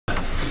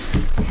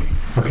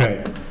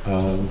Okay,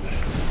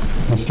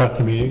 we'll start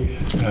the meeting.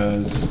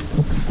 Is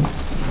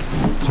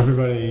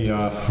everybody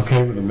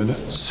okay with the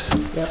minutes?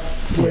 Yep.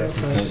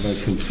 Yes.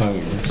 Everybody's been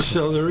signing this.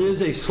 So there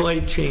is a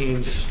slight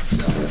change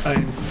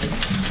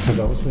For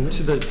those minutes?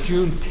 to the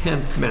June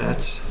 10th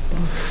minutes.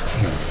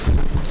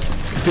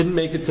 Didn't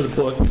make it to the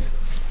book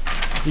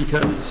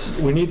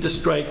because we need to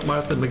strike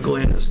Martha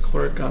McGlynn as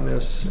clerk on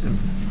this and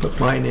put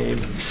my name.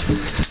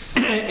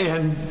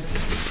 And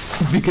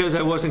because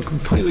I wasn't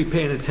completely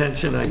paying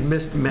attention, I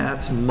missed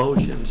Matt's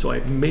motion, so I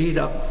made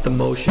up the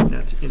motion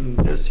that's in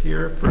this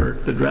here for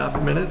the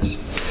draft minutes,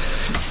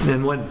 and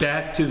then went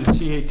back to the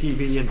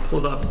CATV and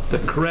pulled up the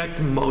correct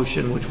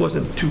motion, which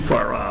wasn't too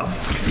far off.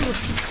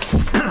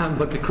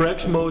 But the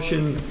correct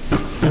motion,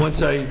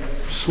 once I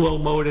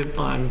slow-moed it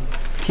on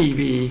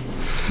TV,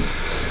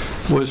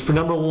 was for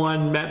number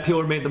one, Matt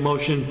Peeler made the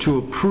motion to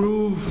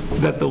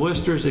approve that the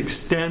listers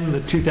extend the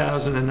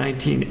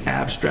 2019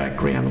 abstract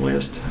grand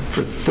list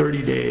for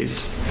 30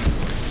 days.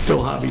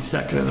 Phil Hobby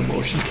seconded the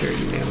motion, carried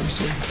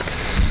unanimously.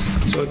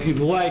 So if you'd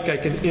like, I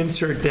can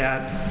insert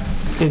that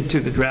into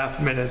the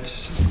draft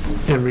minutes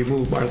and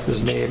remove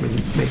Martha's name and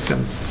make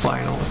them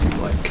final if you'd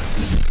like.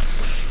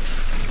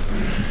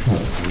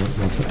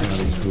 That's what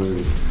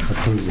we're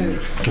approving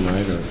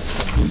tonight, or?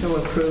 So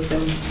approve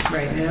them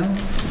right now?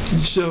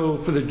 So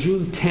for the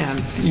June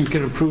 10th, you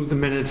can approve the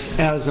minutes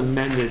as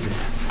amended.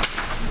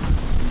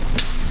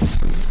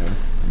 Okay.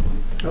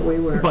 But we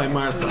were By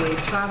Martha. actually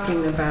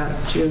talking about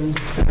June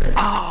 3rd.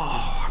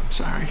 Oh, I'm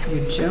sorry.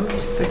 You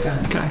jumped the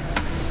gun. Okay.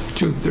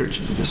 June 3rd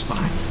should be just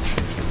fine.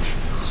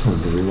 So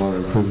do we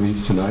want to approve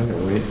these tonight, or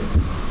wait?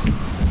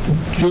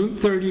 June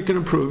 3rd you can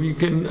approve. You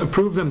can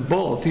approve them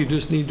both. You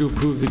just need to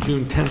approve the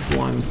June 10th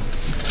one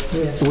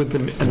Yes. with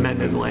the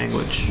amended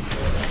language.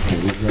 Okay,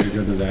 is everybody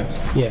good with that?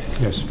 Yes.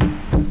 Yes.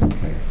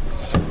 Okay,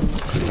 so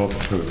we both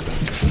approved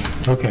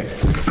that. Okay.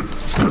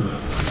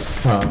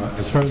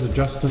 As far as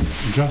adjustments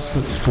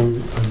to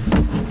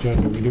the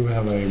agenda, we do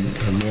have a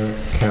merit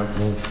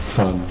capital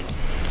fund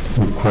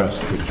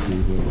request, which we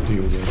will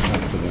deal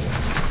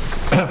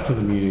with after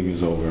the meeting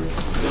is over.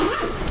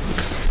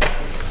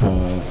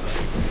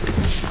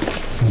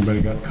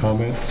 Anybody got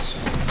comments?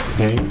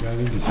 Dave, you got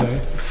anything to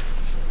say?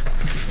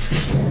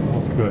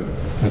 That's good.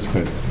 That's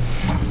good.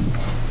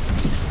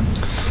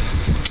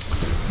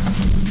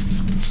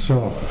 So,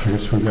 I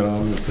guess we got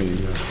on with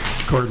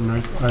the... Gordon,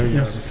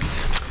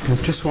 I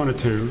just wanted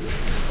to,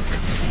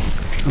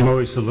 I'm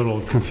always a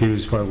little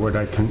confused by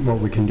what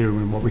we can do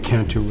and what we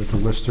can't do with the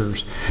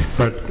listers.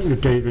 But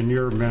Dave, in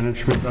your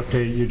management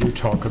update, you do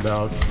talk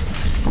about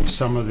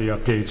some of the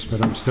updates,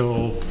 but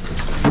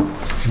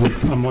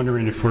I'm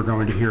wondering if we're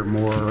going to hear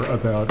more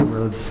about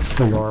where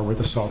they are with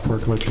the software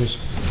glitches.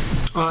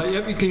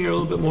 Yep, you can hear a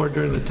little bit more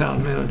during the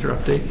town manager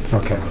update.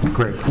 Okay,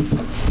 great.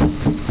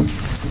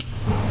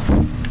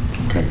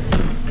 Okay.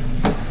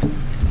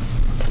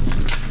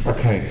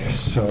 Okay,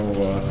 so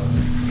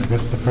I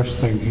guess the first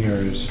thing here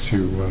is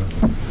to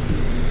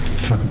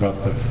talk about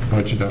the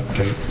budget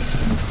update.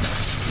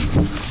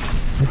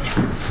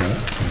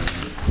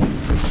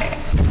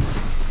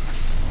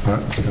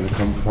 Matt's going to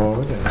come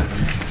forward.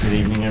 Good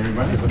evening,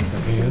 everybody.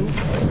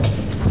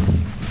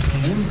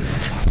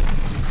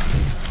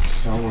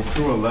 So we're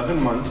through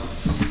 11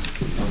 months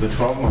of the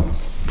 12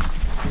 months.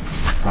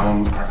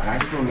 Our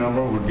actual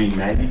number would be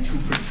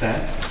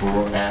 92%.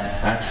 We're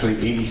at actually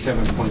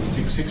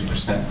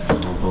 87.66%, so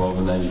we're below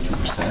the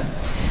 92%.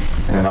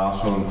 And that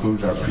also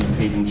includes our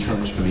prepaid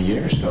insurance for the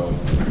year, so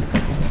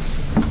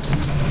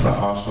but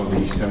also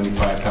the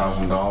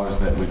 $75,000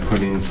 that we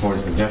put in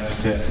towards the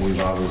deficit, we've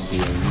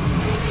obviously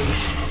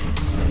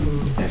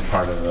as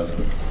part of the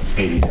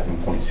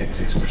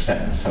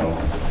 87.66%. So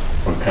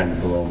we're kind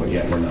of below, but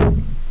yet we're not,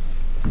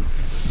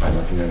 by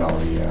looking at all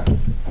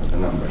the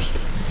numbers.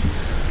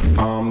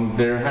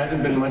 There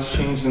hasn't been much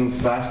change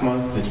since last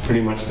month. It's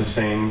pretty much the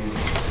same.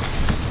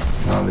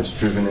 That's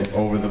driven it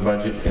over the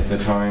budget at the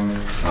time.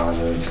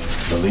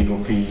 The legal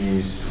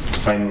fees,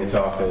 finance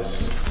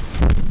office,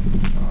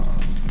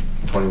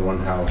 21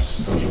 house,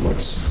 those are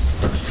what's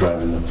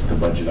driving the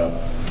budget up.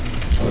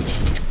 So it's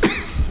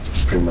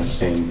pretty much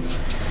same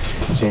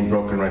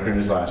broken record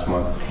as last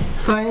month.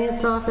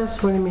 Finance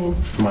office, what do you mean?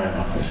 My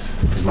office,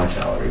 because my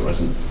salary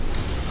was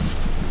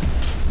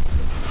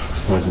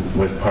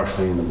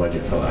partially in the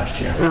budget for last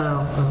year.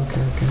 Oh,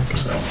 okay.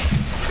 So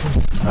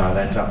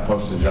that's up,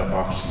 postage up,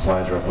 office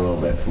supplies are up a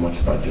little bit from what's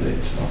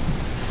budgeted, so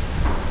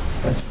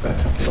that's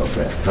up a little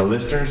bit. The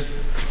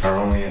listers are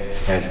only at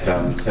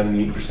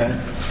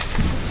 78%,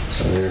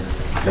 so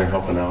they're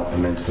helping out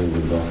immensely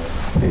with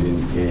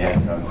they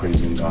haven't gone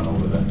crazy and gone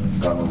over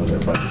their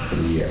budget for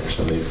the year,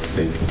 so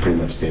they've pretty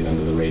much stayed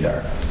under the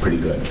radar pretty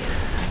good.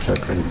 So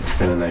it's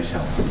been a nice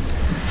help.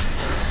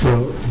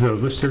 Will the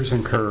listers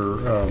incur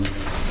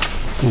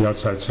the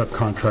outside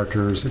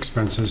subcontractors'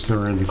 expenses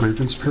during the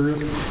grievance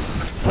period?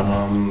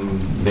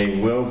 They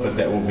will, but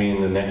that will be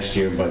in the next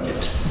year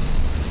budget.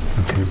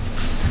 Okay.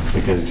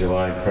 Because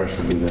July 1st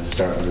will be the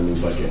start of the new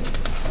budget.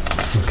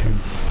 Okay.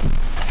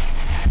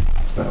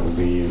 So that will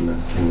be in the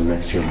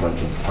next year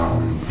budget.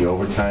 The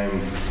overtime,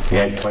 we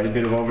had quite a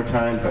bit of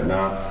overtime, but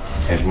not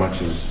as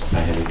much as I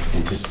had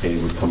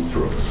anticipated would come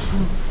through.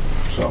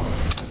 So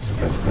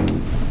that's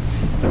been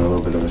a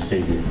little bit of a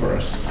savior for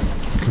us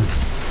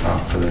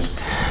for this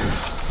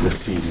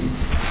season.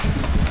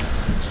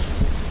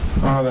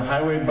 The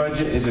highway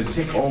budget is a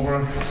tick over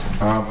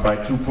by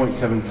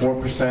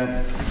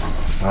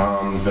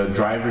 2.74%. The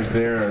drivers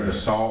there, the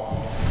salt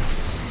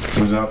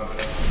was up,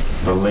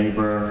 the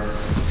labor,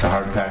 the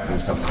hard pack and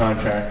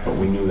subcontract, but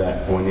we knew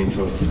that going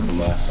into it from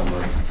last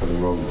summer for the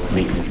road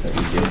maintenance that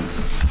we did.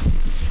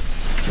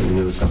 So we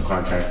knew the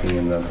subcontracting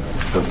and the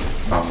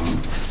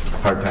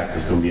hard pack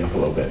was going to be up a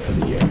little bit for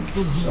the year.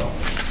 So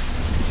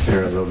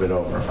they're a little bit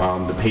over.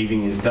 The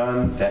paving is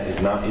done. That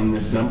is not in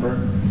this number.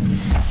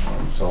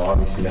 So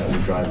obviously that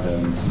would drive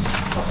them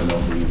up and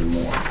over even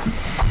more.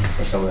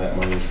 But some of that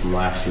money is from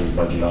last year's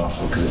budget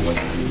also because it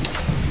wasn't used.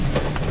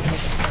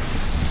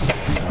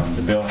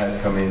 The bill has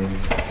come in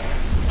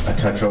a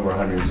touch over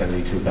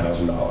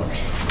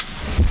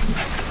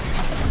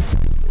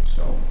 $172,000.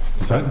 So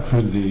Is that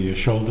for the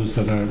shoulders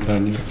that aren't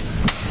done yet?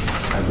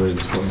 I believe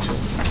it's going to.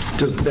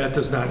 That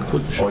does not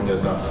include the Oh, it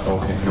does not.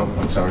 Okay, nope,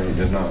 I'm sorry, it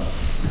does not.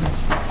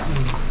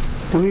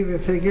 Do we have a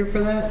figure for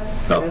that?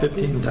 about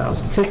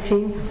 15,000.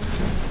 15?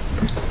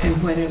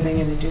 And when are they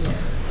going to do that?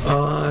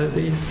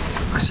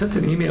 I sent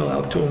an email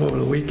out to them over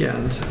the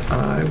weekend.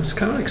 I was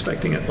kind of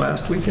expecting it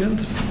last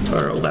weekend,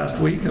 or last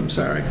week, I'm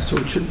sorry. So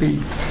it should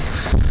be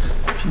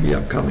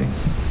upcoming.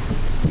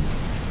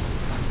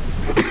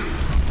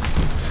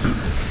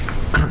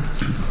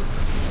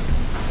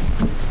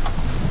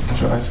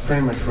 So that's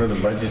pretty much where the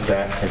budget's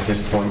at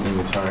this point in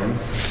the time.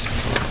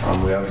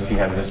 We obviously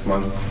have this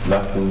month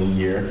left in the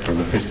year for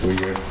the fiscal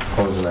year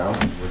closing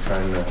out. We're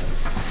trying to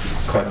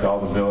collect all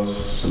the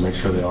bills to make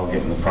sure they all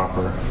get in the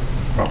proper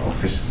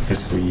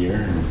fiscal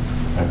year. And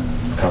I've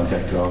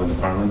contacted all the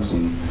departments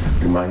and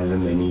reminded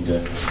them they need to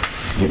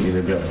get me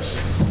their bills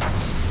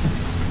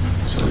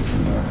so we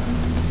can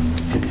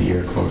get the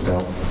year closed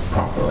out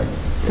properly.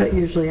 Does that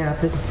usually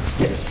happen?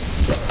 Yes.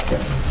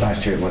 Yeah.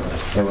 Last year it went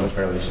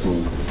fairly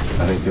smooth.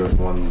 I think there was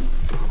one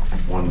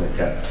that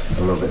got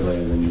a little bit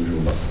later than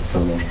usual, but for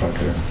the most part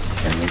they're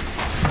ending.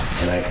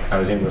 And I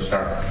was able to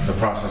start the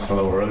process a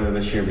little earlier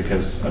this year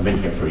because I've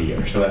been here for a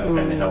year, so that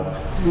kind of helped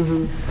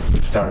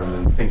start them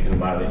and thinking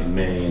about it in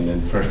May, and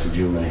then 1st of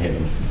June I hit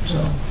them.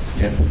 So,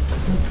 yeah.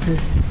 That's good.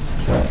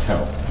 So that's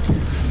helped.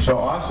 So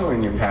also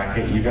in your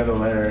packet, you got a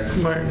letter.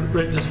 Martin,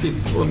 right, let me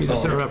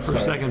just interrupt for a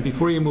second.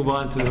 Before you move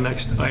on to the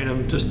next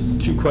item, just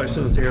two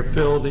questions there.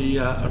 Phil, the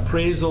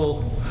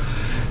appraisal,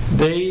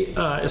 they,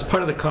 as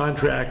part of the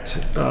contract,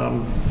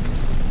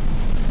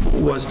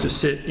 was to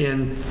sit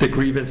in the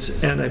grievance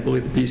and I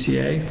believe the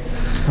BCA.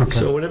 Okay.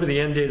 So whatever the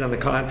end date on the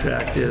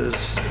contract is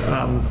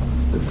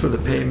for the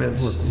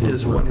payments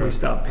is when we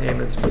stop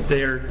payments, but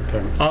they're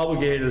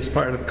obligated as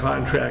part of the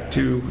contract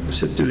to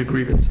sit through the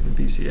grievance and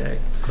the BCA.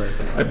 Great.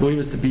 I believe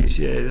it's the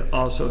BCA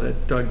also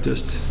that Doug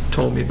just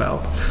told me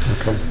about.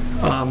 Okay.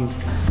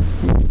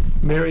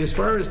 Mary, as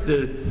far as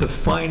the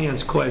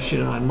finance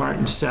question on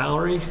Martin's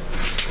salary,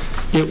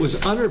 it was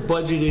under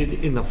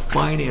budgeted in the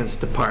finance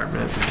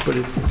department, but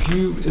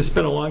it's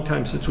been a long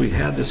time since we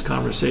had this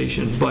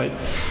conversation, but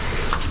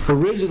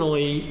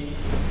originally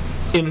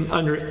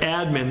under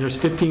admin, there's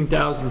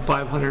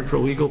 $15,500 for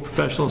legal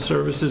professional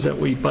services that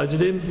we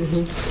budgeted.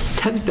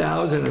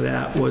 $10,000 of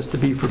that was to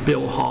be for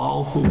Bill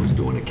Hall, who was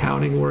doing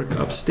accounting work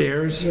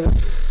upstairs. Yeah.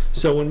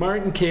 So when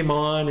Martin came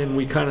on and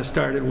we kind of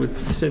started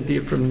with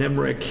Cynthia from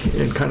Nimerick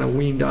and kind of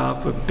weaned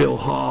off of Bill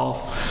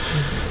Hall,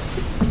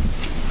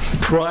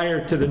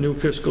 prior to the new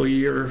fiscal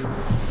year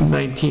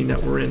 19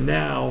 that we're in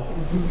now,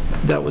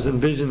 that was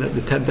envisioned that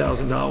the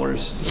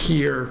 $10,000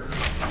 here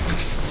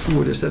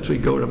would essentially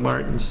go to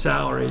Martin's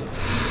salary.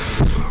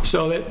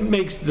 So that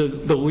makes the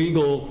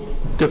legal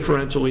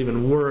differential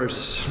even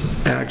worse,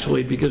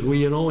 actually, because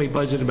we had only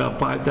budgeted about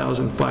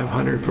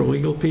 $5,500 for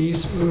legal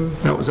fees.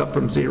 That was up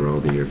from zero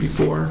the year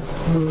before.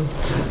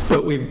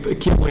 But we've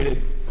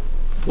accumulated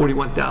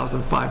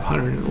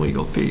 $41,500 in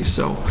legal fees,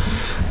 so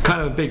kind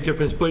of a big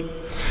difference. But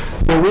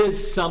there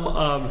is some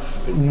of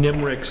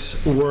Nimerick's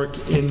work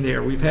in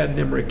there. We've had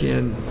Nimerick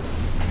in,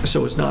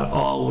 so it's not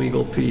all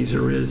legal fees.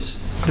 There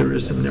is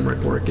some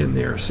Nimerick work in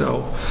there.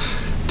 So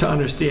to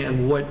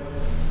understand what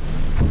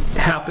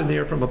happened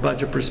there from a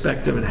budget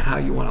perspective and how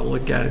you want to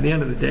look at it, at the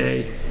end of the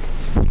day,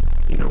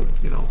 you know,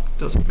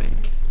 doesn't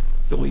make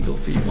the legal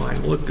fee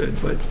line look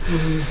good, but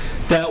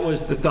that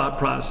was the thought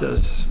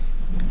process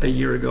a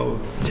year ago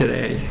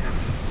today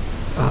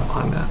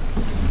on that.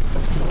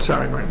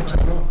 Sorry, Martin.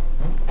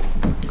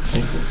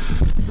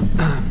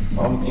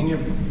 Thank you. In your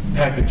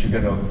package, you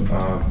got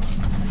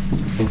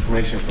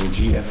information from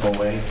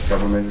GFOA,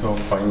 Governmental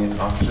Finance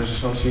Officers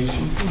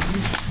Association,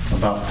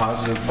 about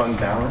positive fund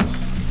balance.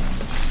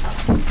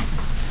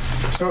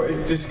 So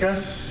it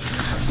discuss,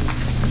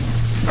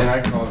 and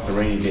I call it the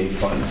rainy day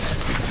fund.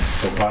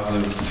 So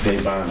positive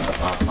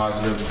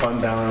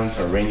fund balance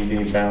or rainy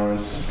day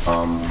balance.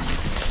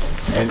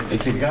 And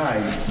it's a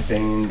guide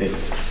saying that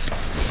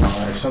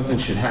if something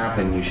should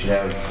happen, you should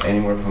have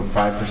anywhere from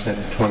 5%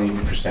 to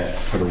 20%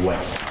 for the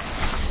wet.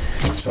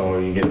 So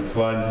you get a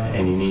flood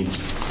and you need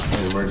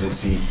an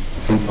emergency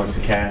influx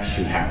of cash,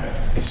 you have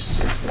it.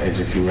 It's as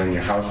if you run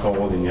your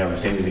household and you have a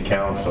savings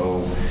account,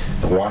 so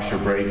the washer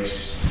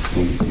breaks,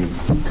 you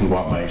can go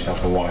out and buy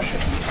yourself a washer.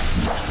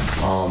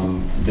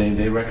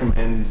 They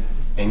recommend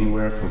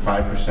anywhere from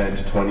 5%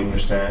 to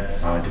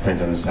 20%,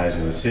 depends on the size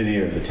of the city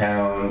or the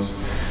towns.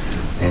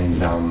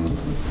 And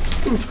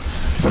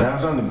when I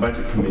was on the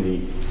budget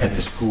committee at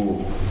the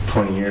school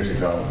 20 years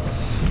ago,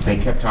 they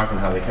kept talking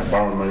how they kept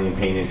borrowing money and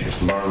paying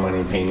interest and borrowing money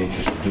and paying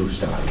interest to do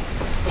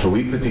stuff. So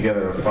we put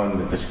together a fund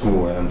at the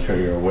school, and I'm sure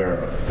you're aware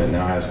of, that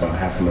now has about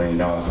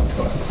 $500,000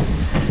 into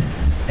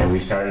it. And we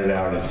started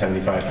out at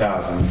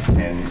 $75,000,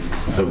 and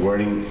the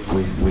wording,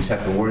 we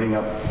set the wording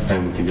up,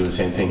 and we can do the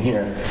same thing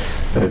here.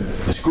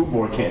 The school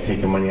board can't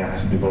take the money out, it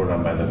has to be voted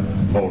on by the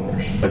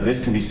voters. But this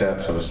can be set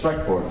up so the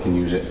select board can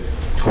use it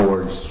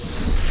towards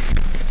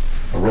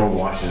a road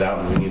washes out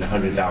and we need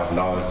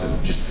 $100,000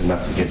 to just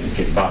enough to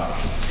get by.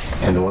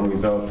 And the one we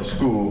built at the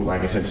school,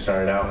 like I said,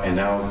 started out, and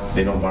now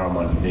they don't borrow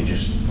money. They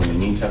just, when they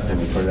need something,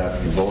 they put it out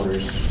to the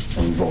voters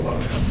and we vote on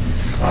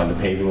it.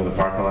 The paving of the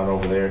parking lot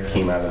over there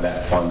came out of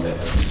that fund that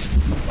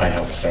I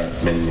helped start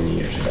many, many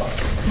years ago.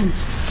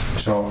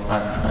 So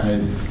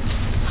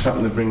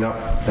something to bring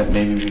up that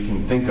maybe we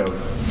can think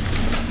of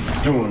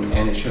doing,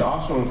 and it should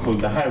also include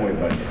the highway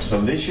budget.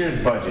 So this year's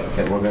budget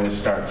that we're going to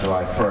start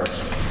July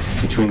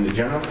 1st, between the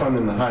general fund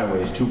and the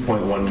highway is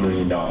 $2.1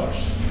 million,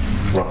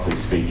 roughly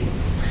speaking.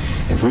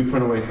 If we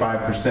put away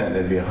 5%,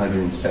 that'd be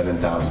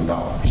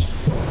 $107,000.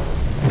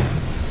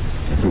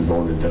 If we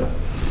voted to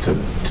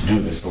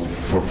do this. So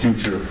for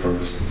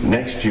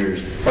next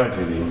year's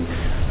budgeting,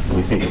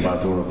 we think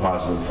about doing a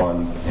positive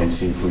fund and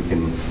see if we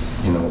can,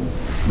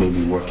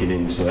 maybe work it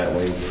in so that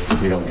way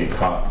we don't get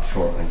caught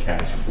short on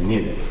cash if we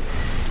need it.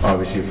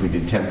 Obviously, if we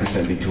did 10%,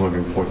 it'd be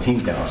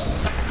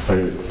 $214,000. But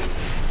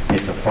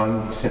it's a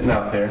fund sitting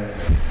out there.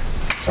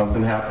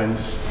 Something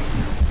happens.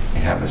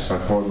 Have a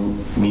select board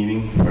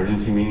meeting,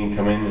 emergency meeting,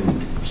 come in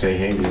and say,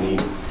 hey, we need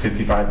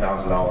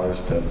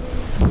 $55,000 to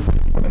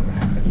whatever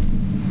happened.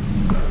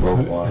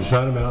 Road wash. Is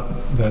that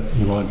amount that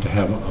you want to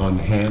have on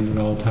hand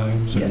at all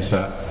times? Or Yes. is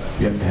that,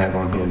 you have to have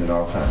on hand at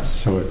all times.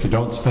 so if you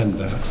don't spend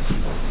that,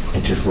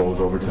 It just rolls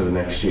over to the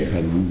next year.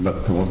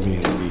 but there won't be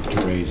any need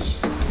to raise,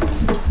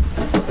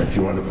 If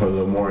you want to put a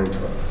little more into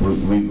it,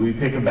 we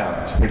pick a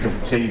balance.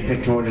 Say you pick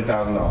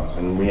 $200,000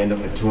 and we end up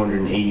at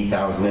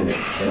 $280,000 in it.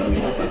 Then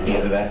at the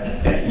end of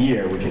that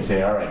year, we can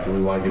say, all right, do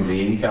we want to give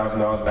the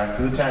 $80,000 back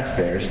to the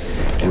taxpayers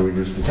and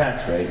reduce the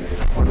tax rate,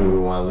 or do we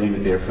want to leave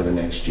it there for the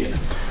next year?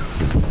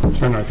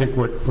 And I think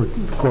what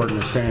Gordon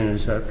is saying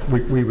is that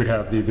we would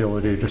have the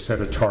ability to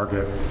set a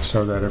target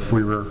so that if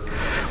we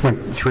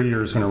went 3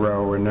 years in a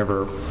row and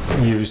never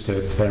used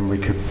it, then we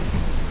could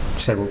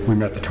say, well, we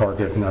met the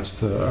target and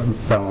that's the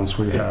balance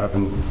we have,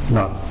 and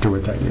not do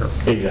it that year.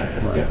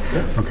 Exactly. Right.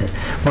 Yeah. Okay.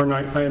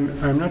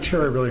 Martin, I'm not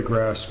sure I really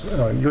grasp.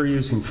 You're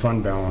using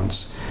fund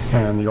balance,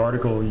 and the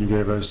article you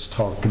gave us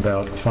talked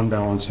about fund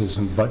balances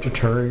and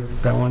budgetary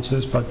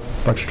balances, but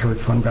budgetary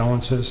fund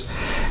balances,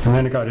 and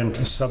then it got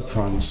into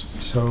sub-funds.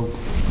 So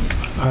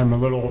I'm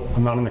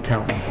not an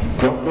accountant.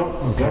 No.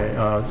 Okay.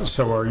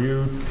 So are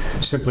you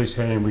simply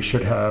saying we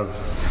should have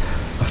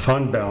a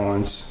fund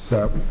balance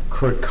that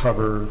could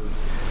cover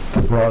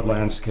the broad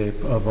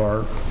landscape of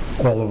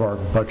all of our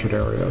budget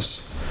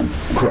areas?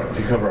 Correct,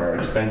 to cover our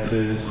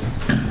expenses,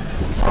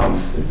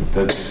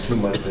 the 2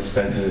 months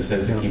expenses, it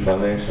says to keep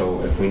on there,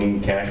 so if we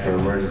need cash for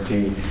an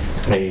emergency,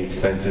 pay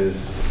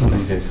expenses, they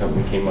say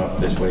something came up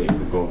this way, it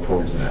would go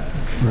towards that.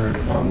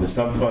 Right. The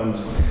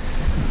sub-funds,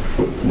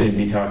 they'd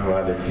be talking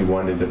about if you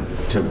wanted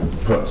to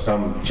put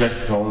some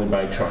just to only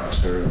buy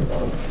trucks, or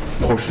a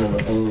portion of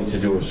it only to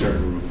do a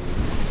certain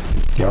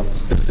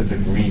specific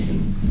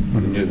reason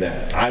to do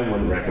that. I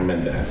wouldn't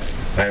recommend that.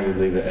 I would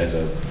leave it as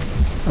a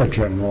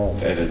general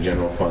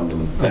fund,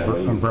 and that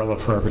way umbrella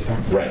for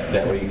everything. Right,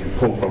 that way you can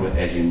pull from it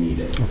as you need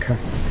it. Okay.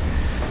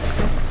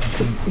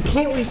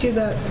 Can't we do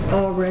that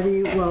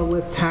already, well,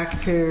 with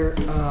taxpayer,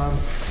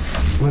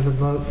 with a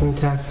vote from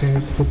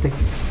taxpayers, with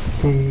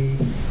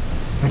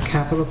the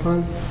capital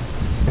fund,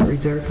 the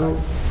reserve fund?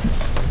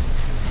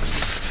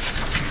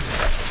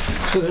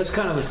 So that's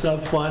kind of the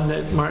sub-fund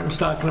that Martin's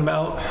talking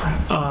about.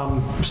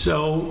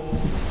 So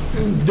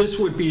this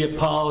would be a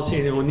policy,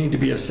 and it would need to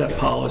be a set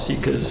policy,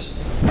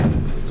 because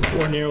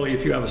ordinarily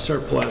if you have a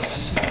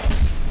surplus,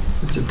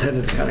 it's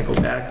intended to kind of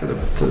go back to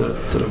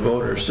the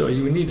voters. So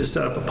you would need to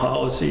set up a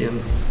policy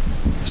and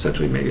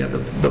essentially maybe have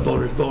the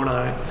voters vote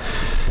on it.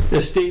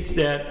 It states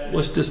that,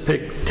 let's just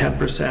pick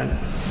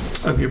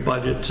 10% of your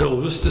budget. So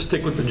let's just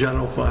stick with the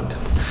general fund.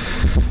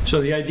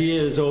 So the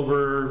idea is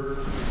over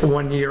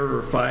 1 year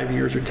or 5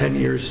 years or 10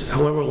 years,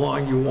 however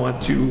long you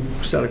want to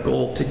set a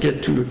goal to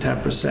get to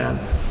 10%,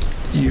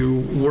 you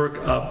work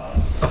up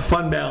a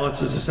fund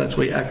balance is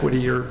essentially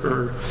equity,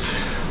 or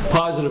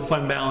positive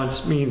fund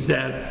balance means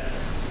that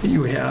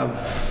you have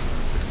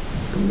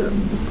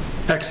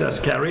excess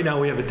cash. Right now,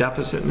 we have a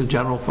deficit in the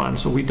general fund,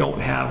 so we don't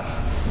have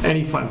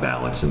any fund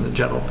balance in the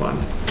general fund.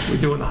 We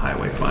do in the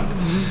highway fund.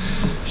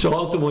 So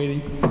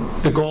ultimately,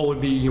 the goal would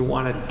be you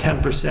want a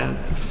 10%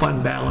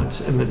 fund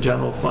balance in the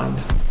general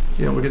fund.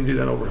 You know, we're going to do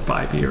that over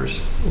 5 years,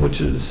 which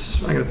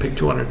is, I'm going to pick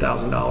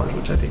 $200,000,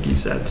 which I think he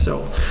said.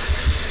 So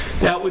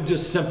that would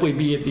just simply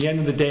be, at the end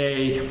of the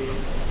day,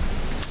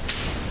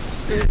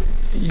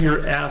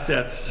 your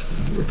assets,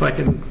 if I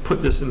can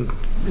put this in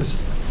as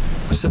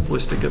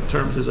simplistic of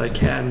terms as I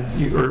can,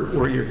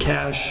 or your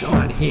cash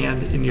on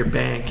hand in your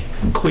bank,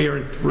 clear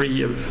and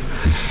free of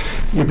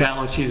your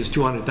balance sheet is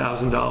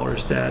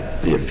 $200,000,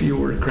 that if you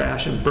were to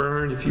crash and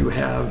burn, if you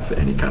have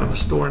any kind of a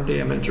storm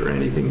damage or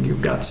anything,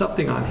 you've got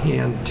something on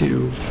hand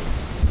to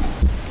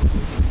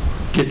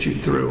get you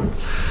through.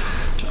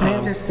 I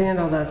understand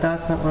all that.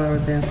 That's not what I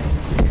was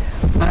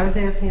asking. I was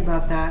asking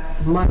about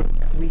that money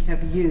that we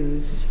have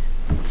used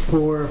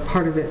for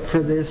part of it for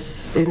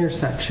this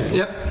intersection.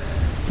 Yep.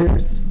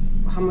 There's,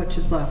 how much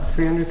is left?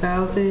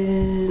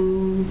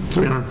 300,000?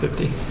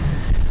 350.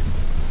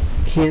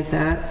 Can't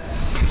that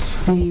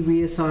be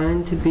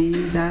reassigned to be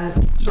that?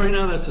 So right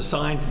now that's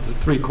assigned to the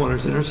Three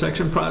Corners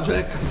intersection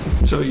project.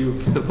 So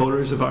the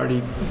voters have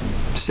already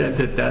said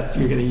that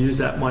you're going to use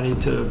that money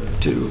to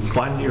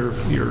fund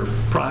your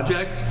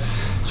project.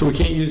 So we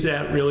can't use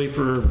that really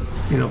for,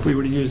 you know, if we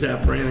were to use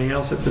that for anything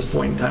else at this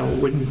point in time, it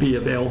wouldn't be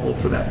available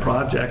for that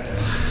project.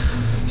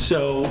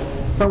 So.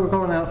 But we're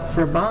going out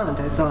for a bond,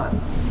 I thought.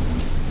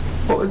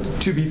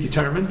 To be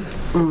determined.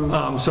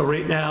 So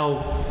right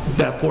now,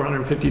 that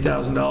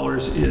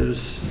 $450,000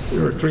 is,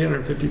 or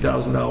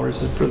 $350,000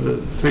 is for the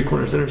Three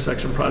Corners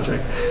intersection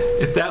project.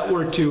 If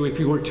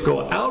you were to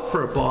go out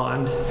for a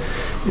bond,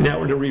 and that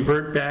were to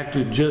revert back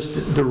to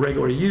just the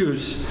regular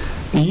use,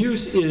 the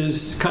use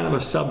is kind of a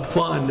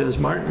sub-fund, as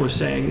Martin was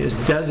saying, is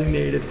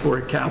designated for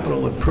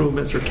capital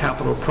improvements or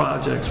capital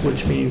projects,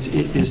 which means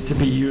it is to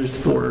be used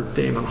for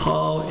Damon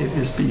Hall, it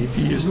is to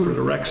be used for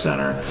the rec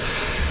center.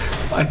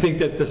 I think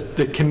that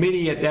the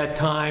committee at that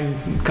time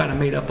kind of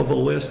made up of a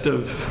list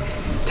of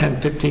 10,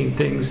 15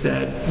 things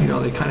that, you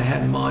know, they kind of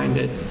had in mind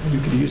that you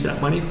could use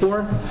that money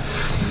for.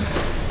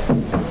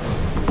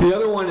 The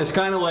other one is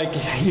kind of like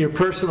your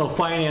personal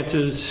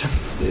finances.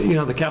 You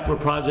know, the capital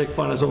project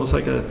fund is almost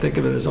like think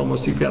of it as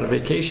almost you've got a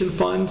vacation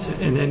fund,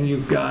 and then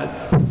you've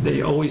got,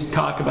 they always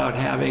talk about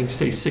having,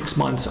 say, 6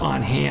 months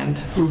on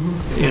hand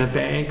in a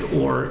bank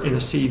or in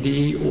a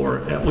CD or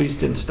at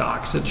least in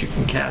stocks that you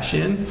can cash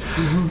in.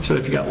 So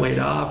if you got laid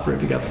off or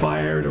if you got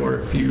fired or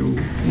if you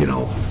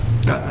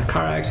got in a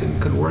car accident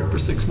and couldn't work for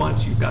 6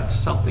 months, you've got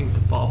something to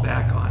fall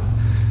back on.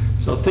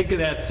 So think of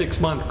that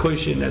 6-month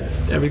cushion that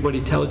everybody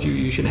tells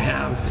you should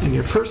have in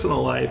your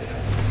personal life.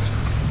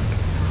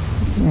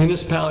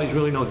 Municipality is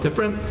really no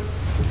different.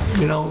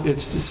 You know,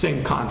 it's the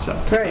same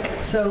concept. Right.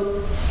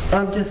 So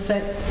I'm just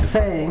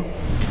saying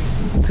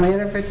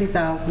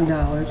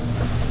 $350,000,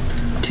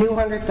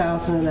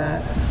 $200,000 of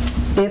that,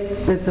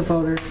 if the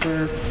voters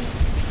were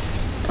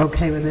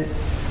okay with it,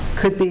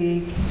 could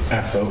be.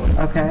 Absolutely.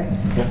 Okay.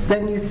 Yeah.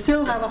 Then you'd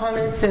still have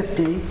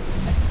 150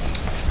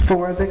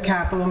 for the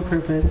capital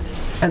improvements,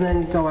 and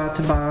then go out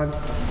to bond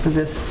for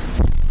this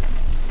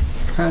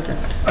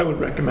project. I would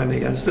recommend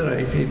against it.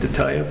 I hate to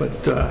tell you,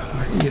 but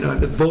you know,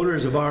 the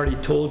voters have already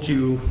told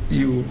you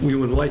we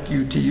would like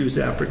you to use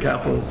that for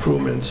capital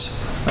improvements.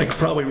 I could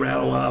probably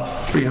rattle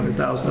off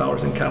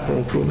 $300,000 in capital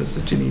improvements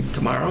that you need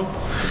tomorrow.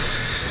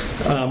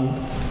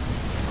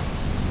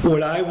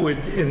 What I would,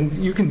 and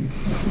you can,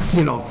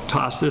 you know,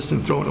 toss this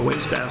and throw it in a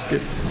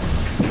wastebasket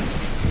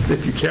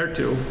if you care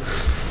to,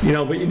 you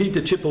know, but you need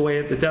to chip away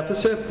at the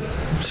deficit.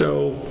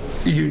 So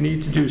you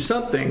need to do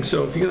something.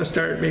 So if you're going to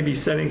start maybe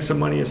setting some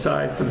money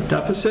aside for the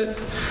deficit,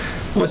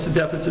 once the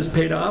deficit is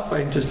paid off,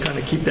 I just kind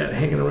of keep that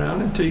hanging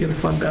around until you get a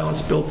fund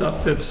balance built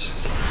up that's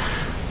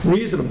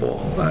reasonable.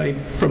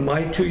 From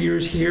my 2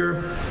 years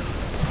here,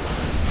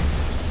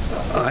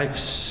 I've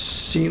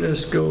seen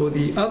us go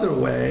the other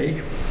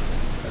way,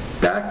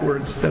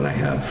 backwards than I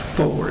have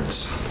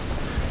forwards,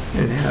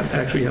 and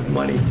actually have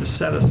money to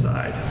set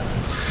aside.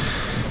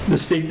 The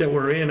state that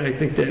we're in, I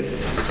think that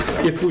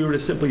if we were to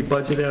simply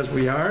budget as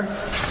we are,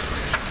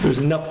 there's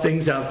enough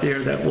things out there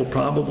that we'll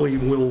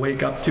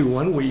wake up to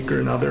one week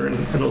or another, and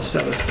it'll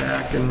set us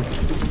back, and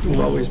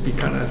we'll always be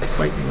kind of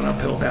fighting an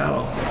uphill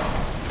battle.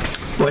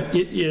 But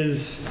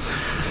it's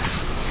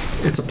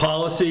a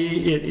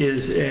policy, it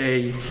is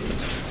a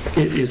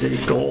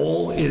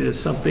goal, it is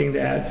something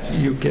that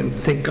you can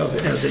think of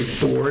as a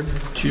board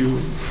to,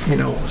 you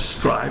know,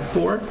 strive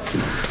for.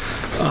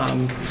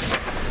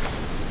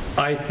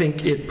 I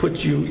think it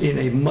puts you in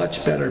a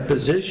much better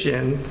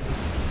position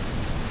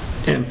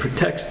and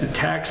protects the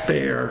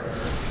taxpayer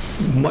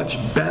much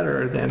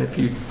better than if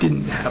you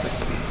didn't have it.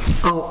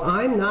 Oh,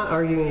 I'm not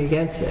arguing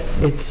against it.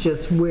 It's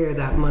just where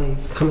that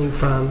money's coming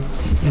from,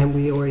 and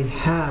we already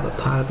have a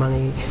pot of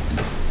money.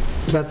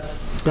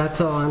 That's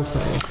all I'm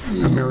saying.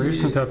 Mary,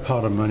 isn't that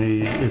pot of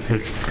money, if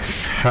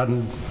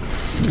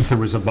there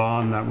was a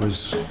bond that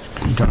was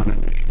done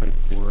initially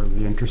for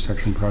the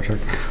intersection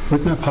project,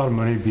 wouldn't that pot of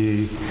money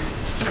be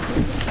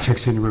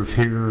fixing the roof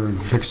here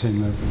and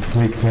fixing the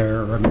leak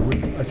there. I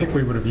mean, I think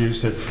we would have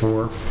used it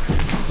for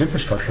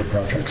infrastructure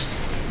projects.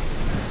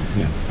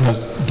 Yeah,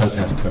 does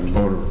have to have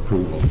voter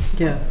approval,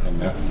 Yes.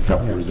 and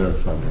that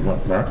reserve fund,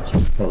 what Mark's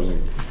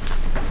proposing,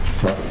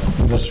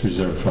 this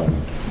reserve fund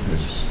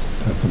is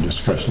at the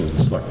discretion of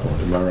the select board,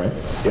 am I right?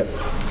 Yep.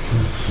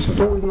 So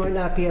But we might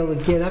not be able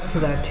to get up to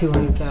that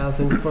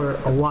 200,000 for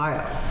a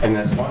while. And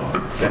that's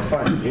fine, that's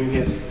fine. You can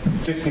get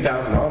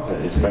 $60,000 in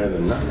it, it's better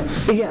than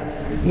nothing.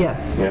 Yes,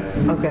 yes. Yeah.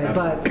 Okay,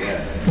 but Absolutely,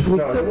 yeah. we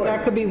No, it could, would.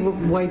 that could be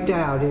wiped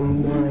out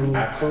in one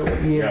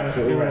Absolutely, year. you're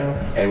absolutely you right. know.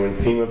 And when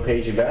FEMA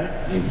pays you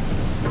back, you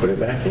put it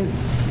back in.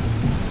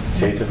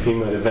 Say it's a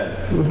FEMA event,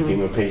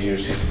 FEMA pays you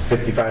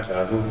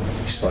 $55,000,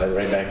 you slide it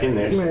right back in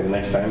there, so the Right.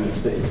 next time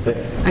it's there.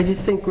 I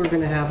just think we're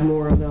going to have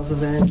more of those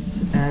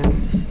events, and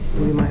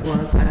we might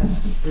want that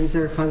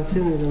reserve fund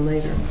sooner than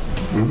later.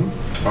 Oh,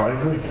 I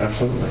agree,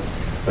 absolutely.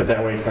 But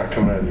that way it's not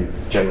coming out of your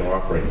general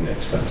operating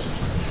expenses,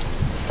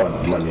 fund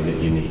money that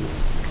you need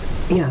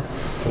Yeah.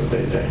 for the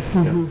day-to-day.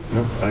 Yeah. No,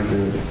 I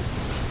agree with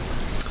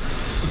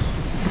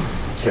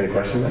you. Got a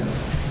question then?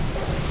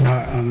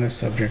 Not on this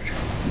subject.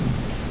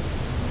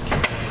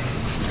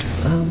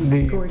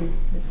 The, Gordon,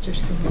 Mr.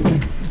 Sewell.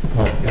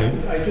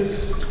 I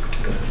just,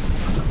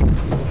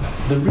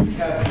 the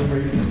recapture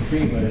rate from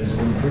FEMA has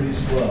been pretty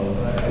slow.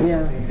 I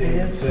Yeah, think it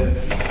David is. said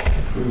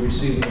we're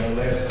receiving our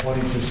last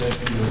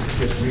 20% either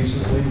just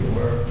recently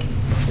or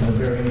in the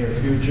very near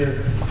future.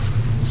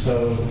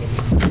 So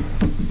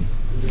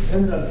to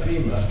depend on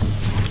FEMA,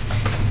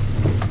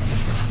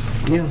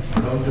 Yeah,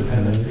 don't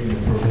depend on FEMA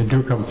for they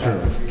do come through.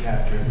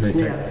 recapture. They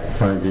take Yeah.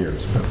 5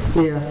 years, but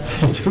yeah.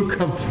 they do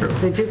come through.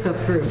 They do come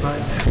through,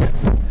 but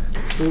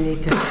we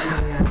need to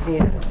have money on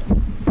hand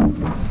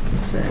to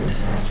spend.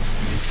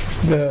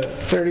 the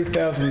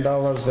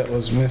 $30,000 that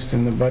was missed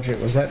in the budget,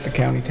 was that the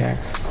county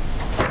tax?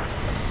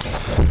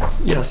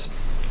 Yes.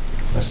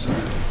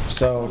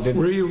 So did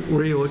Where are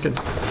you looking?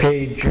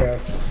 page 2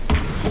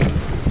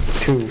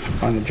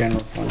 on the general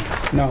fund?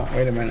 No,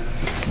 wait a minute.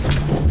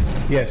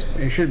 Yes,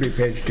 it should be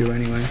page 2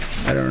 anyway.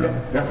 I don't know.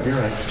 No, you're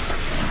right.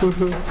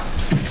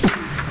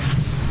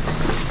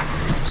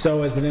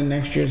 So is it in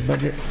next year's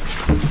budget?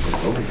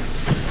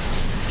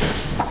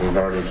 We've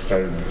already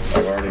started,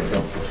 I've already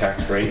built the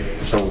tax rate,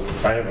 so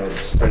I have a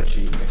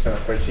spreadsheet, Excel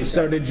spreadsheet.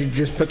 So did you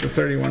just put the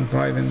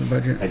 31.5 in the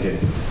budget? I did.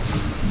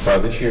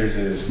 Well, this year's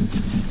is,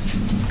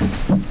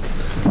 I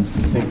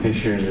think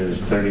this year's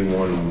is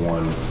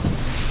 31.1 is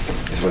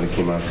what it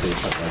came out to, or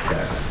something like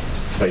that.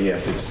 But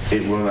yes,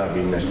 it will not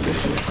be missed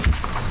this year.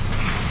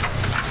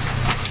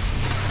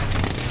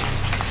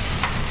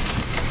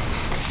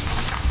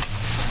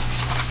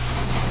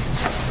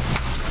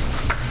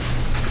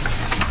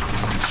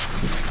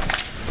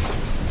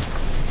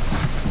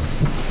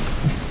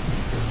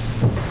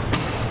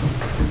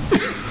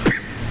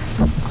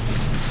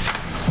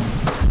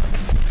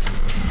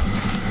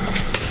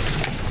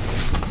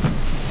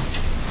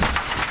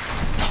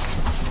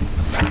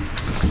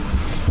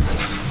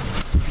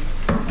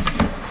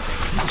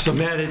 So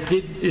Matt, it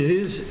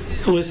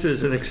is listed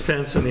as an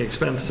expense on the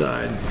expense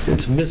side.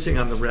 It's missing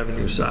on the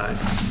revenue side.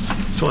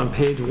 So on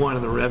page 1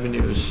 of the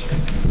revenues,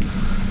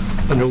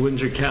 under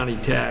Windsor County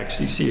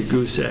tax, you see a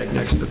goose egg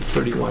next to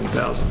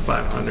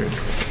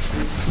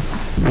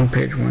 31,500. On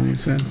page 1 you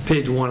said?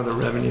 Page 1 of the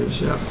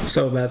revenues, yeah,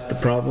 So that's the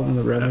problem,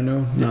 the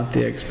revenue, not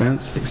the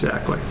expense?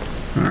 exactly.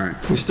 All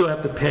right. We still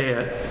have to pay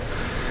it.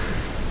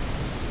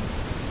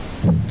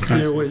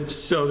 There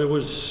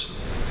was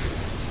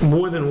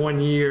more than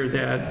 1 year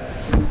that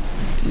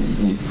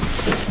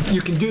you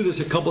can do this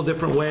a couple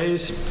different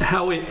ways.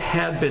 How it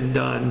had been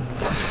done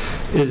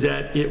is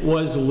that it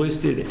was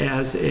listed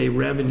as a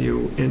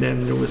revenue, and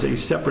then there was a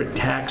separate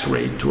tax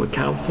rate to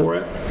account for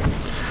it.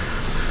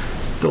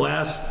 The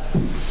last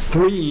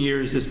 3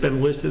 years, it's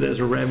been listed as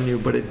a revenue,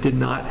 but it did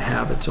not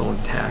have its own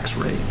tax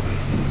rate.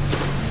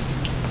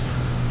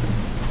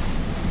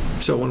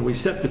 So when we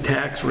set the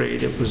tax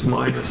rate, it was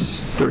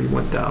minus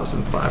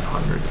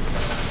 31,500.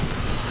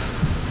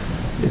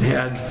 It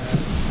had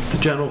the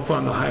general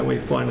fund, the highway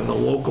fund, and the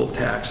local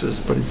taxes,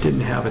 but it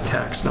didn't have a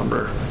tax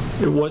number.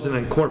 It wasn't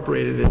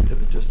incorporated into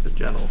just the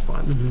general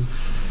fund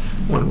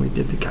when we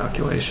did the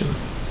calculation.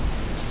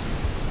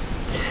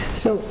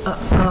 So,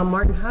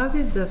 Martin, how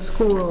did the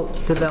school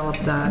develop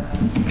that?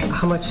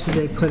 How much did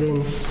they put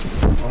in?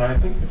 Well, I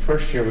think the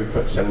first year we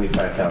put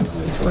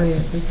 75,000 into Oh, it. yeah, I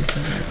think you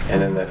said that.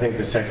 And then I think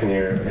the second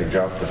year it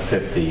dropped to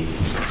 50.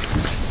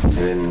 And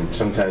then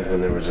sometimes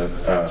when there was a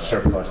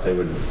surplus, they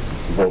would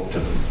vote to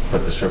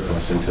put the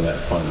surplus into that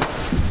fund.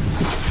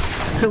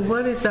 So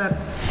what is that,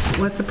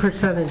 what's the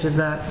percentage of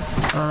that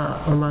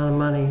amount of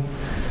money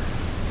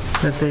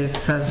that they've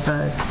set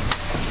aside?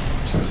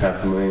 So it's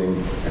 $500,000,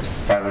 it's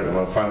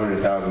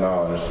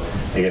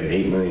 $500,000. They get an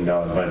 $8 million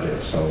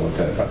budget, so what's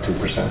that, about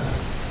 2%?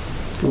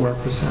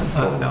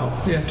 4%? No.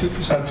 Yeah,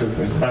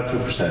 2%. About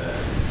 2%.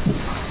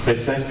 But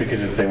it's nice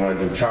because if they want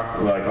to do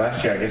chocolate, like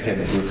last year, I guess they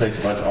had to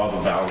replace all the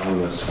valves in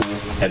the school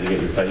had to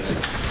get replaced.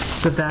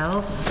 The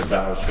valves? the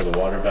valves for the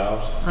water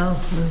valves,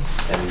 Oh,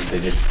 and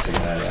they just took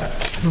it out of that.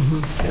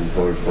 And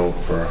voters vote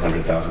for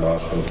 $100,000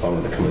 for the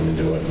plumber to come in and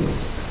do it. And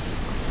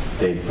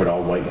they put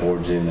all white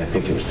boards in, I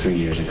think it was 3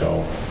 years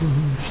ago.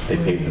 They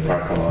paved the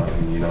parking lot,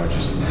 and it's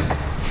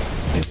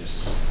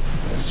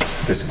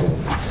just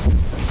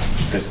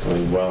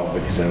fiscally well,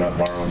 because they're not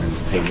borrowing and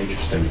paying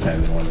interest every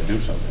time they want to do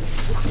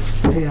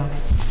something. yeah.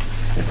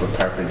 They put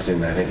carpets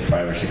in, I think,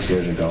 5 or 6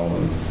 years ago,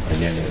 and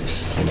again, it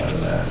just came out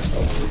of that. So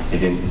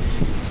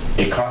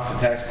it cost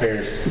the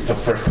taxpayers the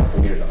first couple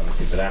of years,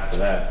 obviously, but after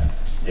that,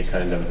 it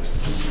kind of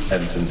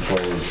ebbs and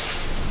flows.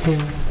 Yeah.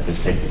 If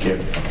it's taken care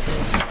of.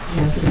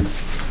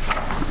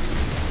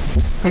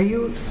 Are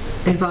you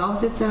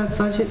involved in that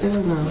budget or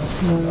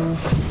no?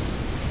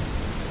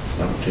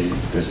 Okay,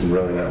 there's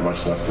really not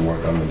much left to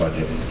work on the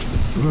budget.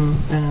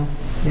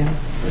 Yeah.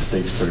 The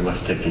state's pretty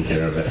much taking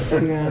care of it.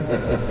 Yeah.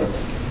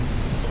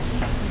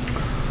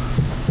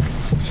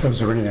 So is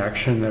there any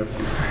action that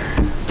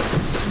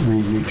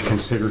we need to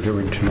consider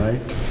doing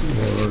tonight?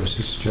 Or is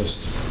this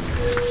just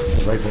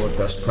the regular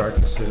best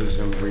practices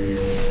and we...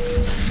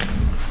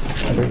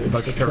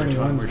 It's the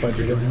 21's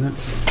budget, isn't it?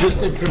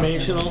 Just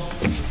informational,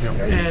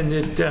 and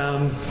it,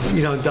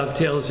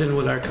 dovetails in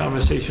with our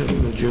conversation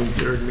from the June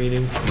 3rd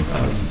meeting,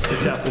 the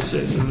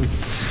deficit, and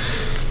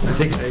I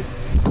think I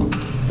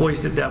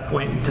voiced at that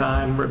point in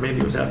time, or maybe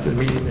it was after the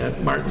meeting,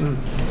 that Martin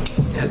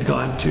had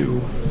gone to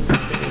a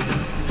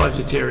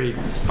budgetary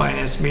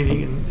finance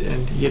meeting,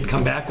 and he had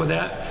come back with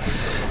that,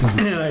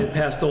 and I had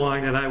passed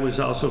along that I was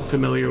also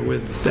familiar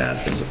with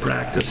that as a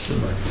practice,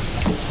 and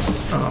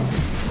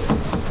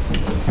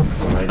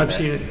I've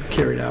seen it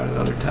carried out in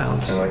other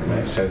towns. And like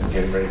Matt said,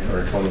 getting ready for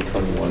our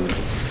 2021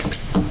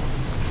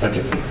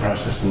 budget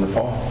process in the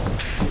fall.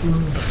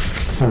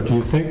 So do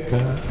you think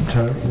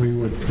that we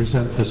would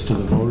present this to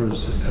the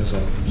voters as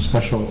a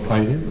special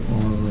item,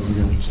 or are we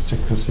going to just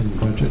stick this in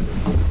budget?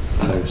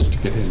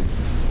 Stick it in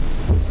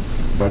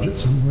budget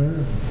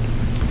somewhere?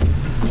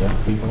 Is that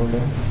what people are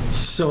doing?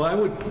 So I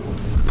would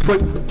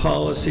put the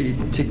policy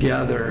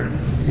together,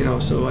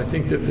 so I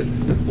think that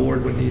the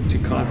board would need to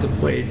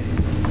contemplate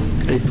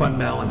a fund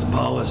balance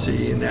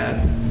policy, in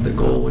that the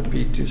goal would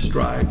be to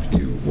strive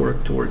to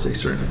work towards a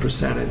certain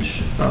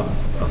percentage of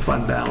a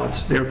fund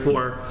balance.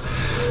 Therefore,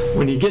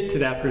 when you get to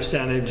that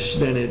percentage,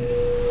 then it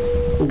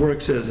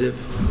works as if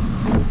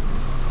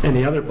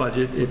any other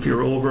budget. If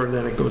you're over,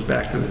 then it goes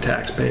back to the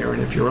taxpayer,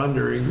 and if you're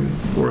under, you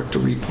work to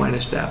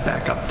replenish that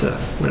back up to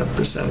whatever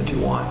percentage you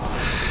want.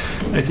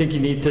 I think you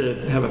need to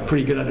have a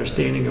pretty good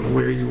understanding of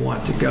where you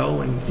want to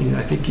go, and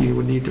I think you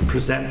would need to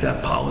present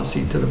that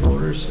policy to the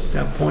voters at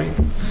that point.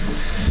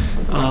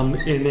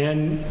 And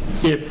then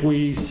if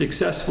we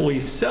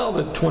successfully sell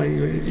the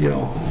 20,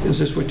 is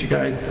this what you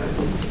guys, I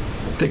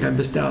think I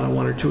missed out on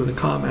one or two of the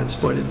comments,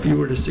 but if you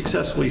were to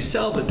successfully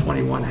sell the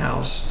 21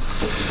 house,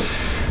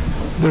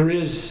 there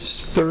is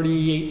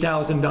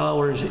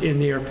 $38,000 in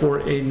there for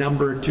a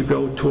number to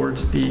go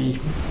towards the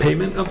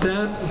payment of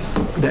that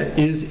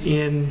is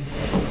in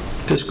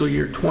fiscal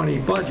year 20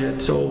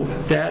 budget. So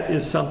that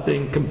is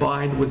something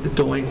combined with the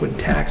delinquent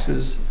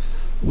taxes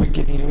we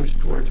can use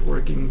towards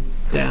working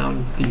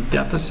down the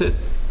deficit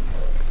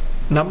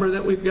number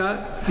that we've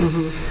got.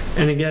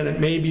 And again, it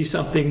may be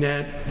something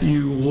that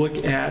you look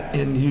at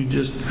and you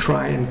just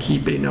try and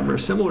keep a number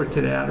similar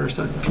to that, or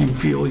so if you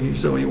feel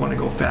you want to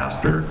go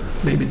faster,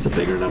 maybe it's a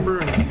bigger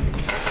number, and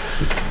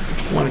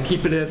if you want to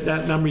keep it at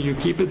that number, you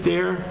keep it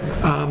there,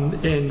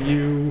 and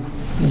you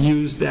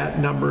use that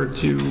number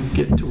to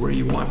get to where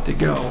you want to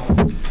go.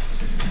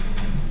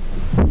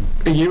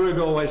 A year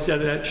ago, I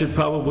said that should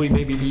probably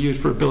maybe be used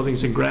for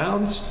buildings and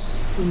grounds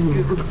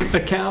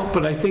account,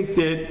 but I think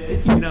that,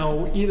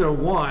 either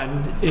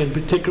one, and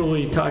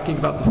particularly talking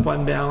about the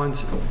fund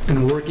balance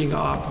and working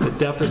off the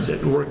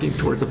deficit and working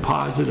towards a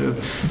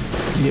positive,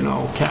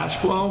 cash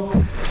flow,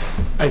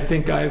 I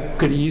think I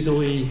could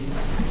easily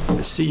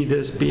see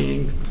this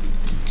being,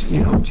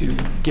 to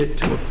get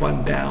to a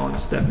fund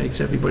balance that makes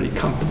everybody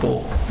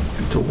comfortable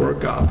to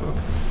work off of.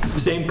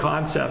 Same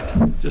concept,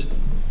 just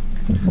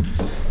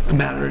a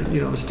matter,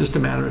 it's just a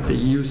matter of the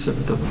use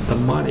of the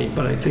money,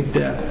 but I think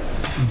that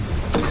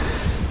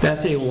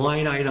that's a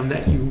line item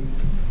that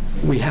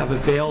we have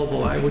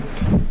available, I would,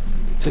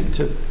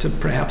 to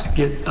perhaps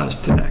get us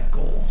to that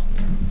goal.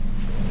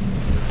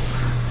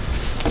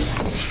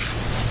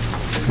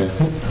 Okay, I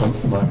think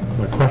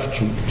my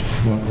question,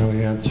 not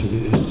really answered,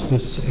 is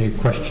this a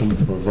question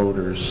for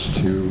voters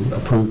to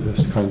approve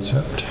this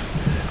concept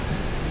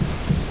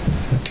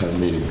at town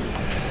meeting?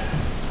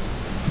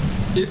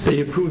 If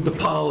they approve the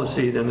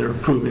policy, then they're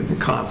approving the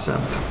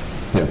concept.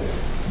 Yeah.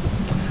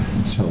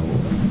 So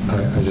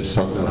I just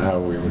don't know how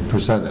we would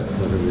present it,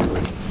 whether we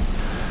would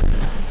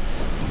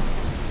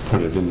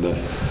put it in the,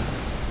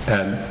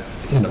 and,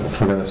 if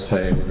we're going to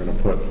say we're going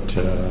to put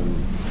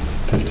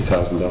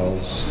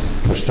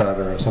 $50,000 per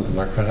starter or something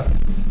like that,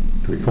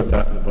 do we put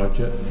that in the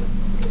budget?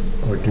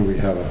 Or do we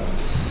have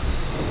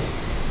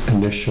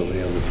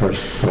initially on the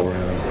first go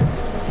around,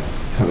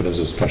 have it as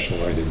a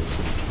special item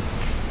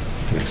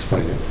and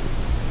explain it?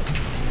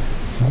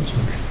 That was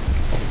my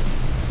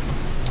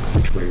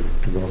which way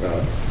to go about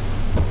it.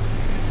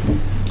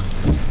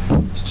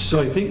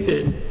 So I think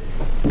that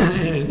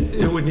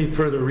it would need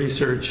further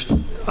research,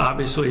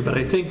 obviously, but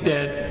I think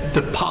that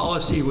the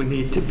policy would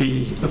need to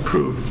be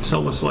approved. It's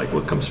almost like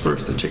what comes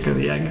first, the chicken or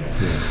the egg.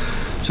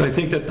 So I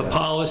think that the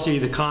policy,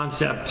 the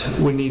concept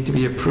would need to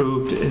be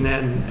approved, and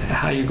then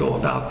how you go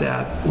about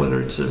that, whether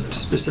it's a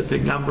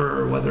specific number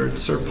or whether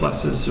it's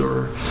surpluses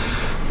or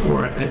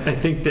I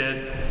think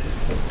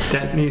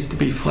that needs to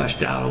be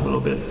fleshed out a little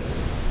bit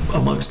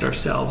amongst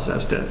ourselves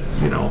as to,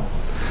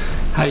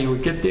 how you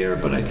would get there,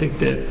 but I think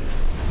that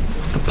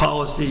the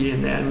policy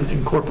and then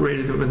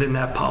incorporated within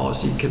that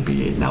policy could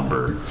be a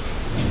number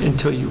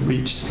until you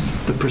reach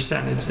the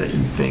percentage that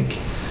you think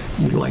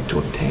you'd like to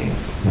obtain.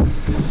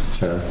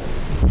 Sarah?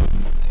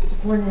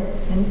 Gordon,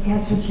 in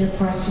answer to your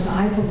question,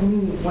 I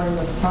believe when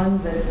the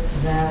fund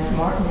that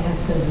Martin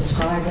has been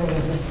describing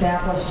was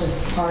established as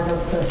part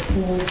of the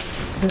school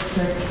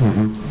district,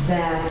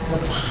 that the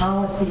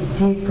policy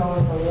did go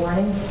in the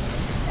warning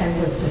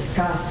and was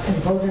discussed and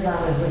voted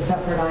on as a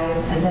separate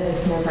item, and then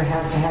it's never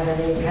had to have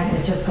any, and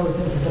it just goes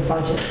into the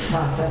budget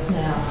process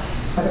now.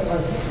 But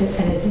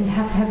it didn't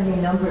have to have any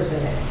numbers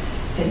in it.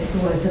 It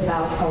was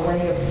about a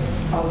way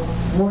of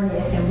warning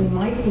it, and we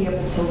might be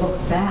able to look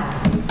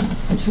back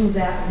to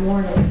that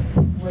warning,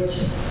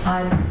 which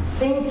I'm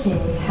thinking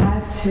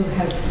had to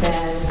have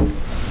been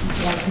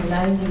like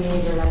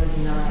 98 or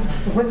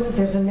 99.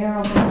 There's a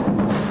narrow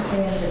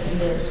band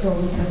of years where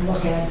we can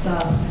look at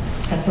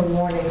the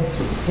warnings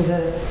for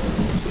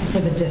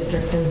the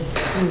district and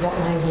see what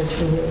language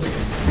we use.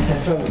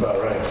 That sounds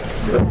about right.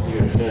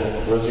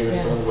 Those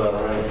years sound about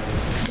right.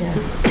 Yeah.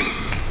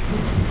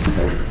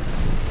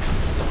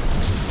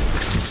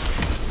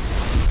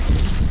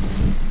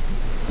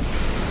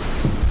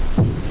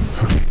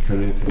 Got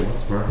anything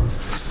else, Martin?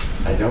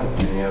 I don't.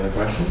 Any other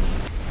questions?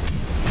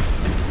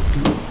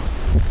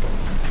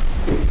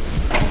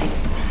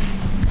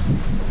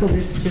 So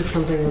this is just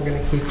something we're going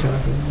to keep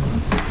talking about.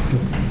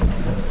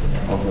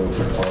 Hopefully we'll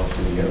put a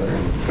policy together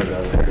and put it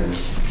out there.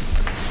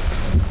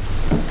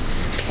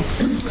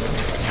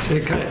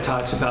 It kind of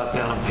talks about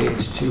that on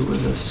page 2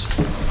 of this.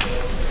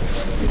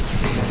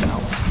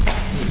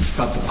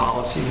 About the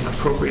policy and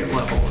appropriate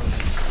level of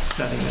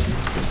setting it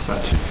as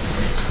such.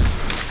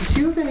 Do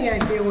you have any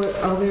idea what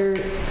other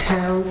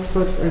towns,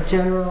 what a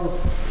general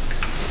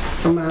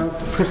amount,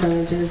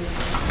 percentages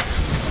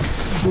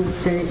in the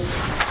state?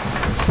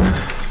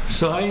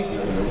 So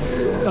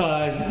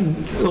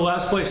the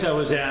last place I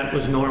was at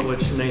was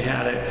Norwich, and they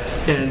had it.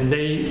 And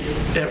they,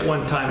 at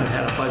one time,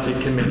 had a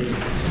budget committee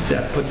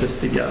that put this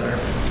together,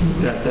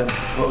 that then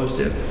proposed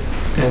it.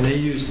 And they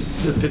used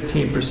the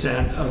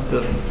 15% of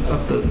the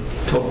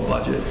total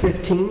budget.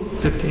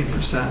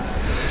 15%.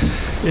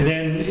 And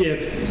then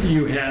if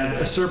you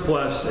had a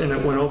surplus and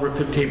it went over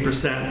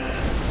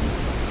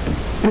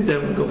 15%, it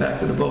then would go back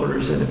to the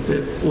voters. And if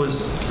it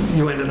was,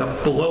 you ended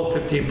up below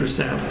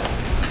 15%,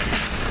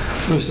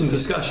 there was some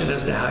discussion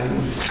as to how you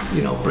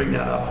bring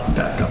that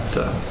back up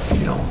to,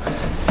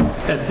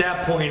 at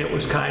that point it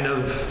was kind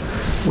of,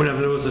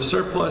 whenever there was a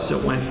surplus,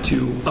 it went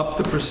to up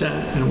the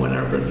percent, and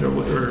whenever there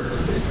were,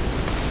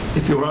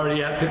 if you were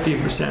already at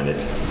 15%,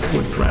 it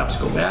would perhaps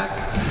go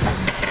back.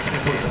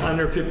 If it was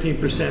under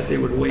 15%, they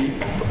would wait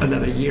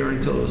another year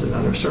until there was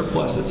another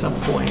surplus at some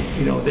point.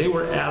 They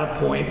were at a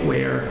point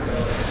where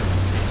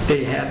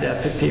they had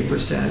that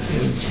 15%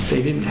 and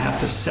they didn't have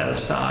to set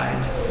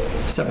aside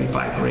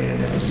 75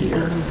 grand every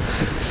year.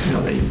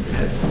 They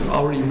had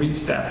already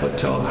reached that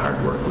plateau. The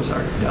hard work was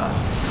already done.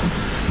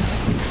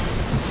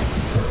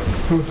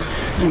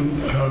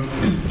 And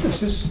is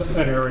this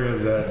an area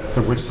that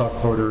the Woodstock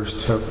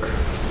voters took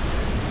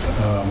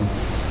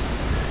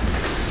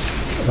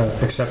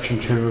exception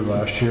to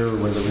last year,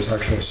 where there was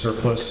actually a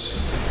surplus,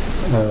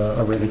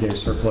 a rainy day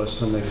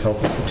surplus, and they felt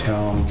that the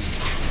town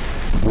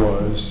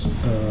was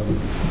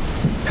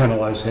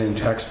penalizing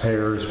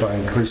taxpayers by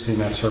increasing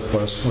that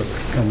surplus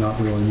and not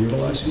really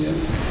utilizing it?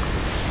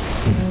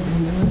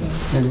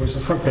 And there was a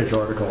front page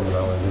article in the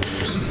Valley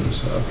News.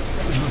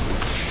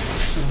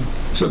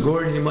 So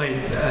Gordon,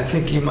 I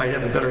think you might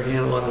have a better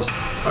handle on this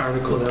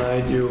article than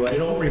I do. I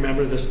don't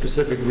remember the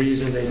specific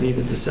reason they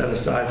needed to set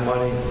aside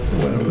money,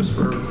 whether it was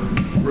for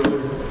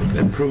road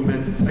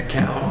improvement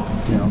account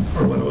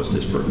or whether it was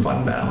just for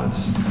fund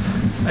balance.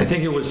 I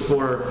think it was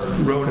for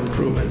road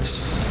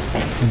improvements.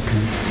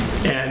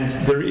 Okay. And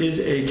there is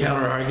a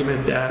counter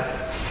argument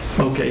that,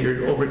 okay,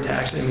 you're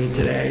overtaxing me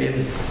today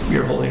and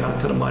you're holding on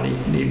to the money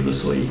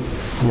needlessly.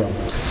 Yeah.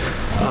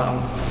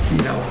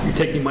 You're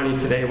taking money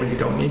today when you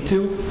don't need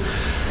to.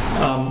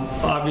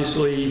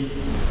 Obviously,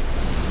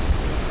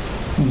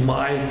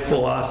 my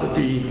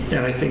philosophy,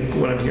 and I think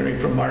what I'm hearing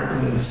from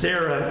Martin and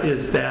Sarah,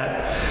 is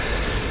that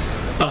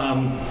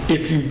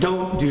if you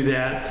don't do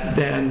that,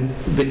 then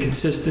the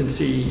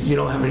consistency, you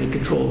don't have any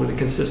control over the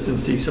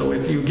consistency. So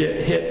if you get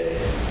hit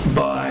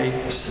by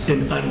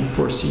an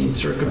unforeseen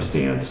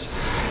circumstance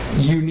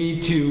you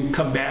need to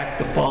come back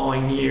the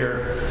following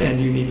year and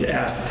you need to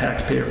ask the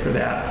taxpayer for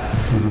that.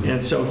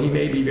 And so he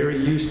may be very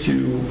used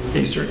to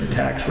a certain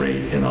tax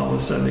rate and all of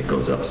a sudden it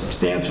goes up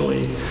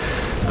substantially.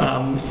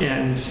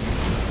 And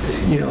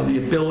the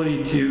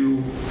ability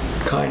to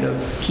kind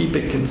of keep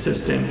it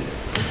consistent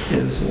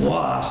is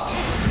lost.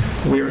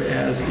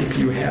 Whereas if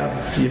you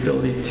have the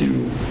ability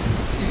to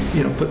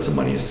put some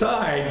money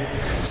aside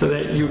so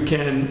that you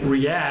can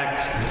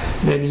react,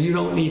 then you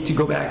don't need to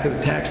go back to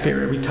the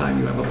taxpayer every time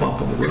you have a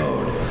bump in the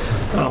road.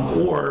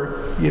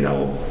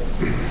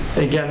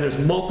 Again, there's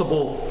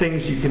multiple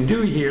things you can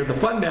do here. The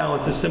fund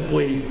balance is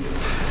simply,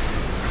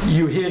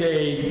 you hit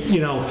a,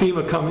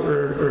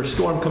 FEMA or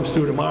storm comes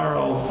through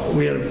tomorrow.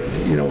 We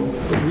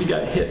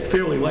got hit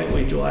fairly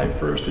lightly July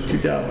 1st of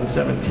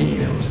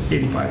 2017. It was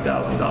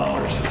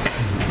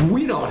 $85,000.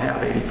 We don't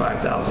have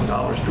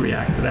 $85,000 to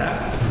react to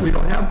that. We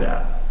don't have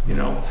that,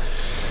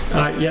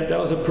 Yet that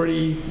was a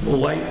pretty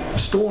light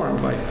storm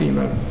by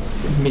FEMA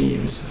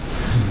means.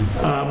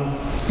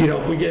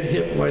 If we get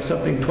hit by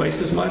something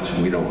twice as much,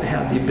 we don't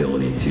have the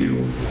ability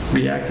to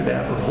react to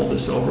that or hold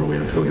this over. We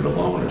have to go get a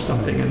loan or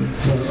something. And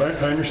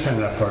I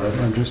understand that part.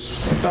 I'm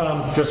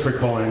just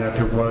recalling that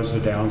there was a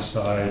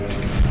downside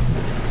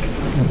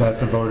that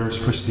the voters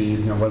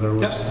perceived, whether it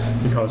was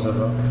because of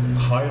a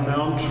high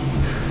amount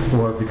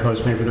or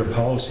because maybe their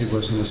policy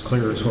wasn't as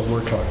clear as what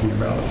we're talking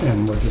about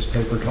and what this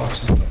paper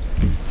talks about.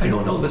 I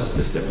don't know the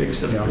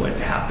specifics of what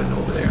happened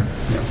over there.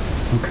 Yeah.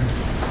 Okay.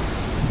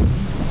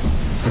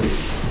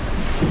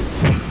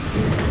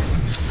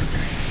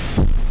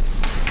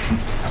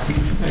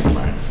 Thanks,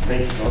 Brian.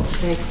 Thank you, folks.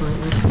 Thanks,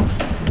 Martin.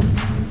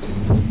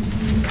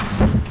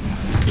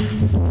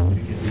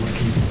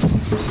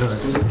 So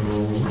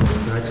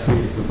next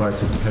is the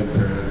budget.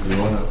 You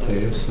want to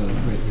update us on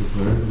what you've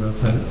learned about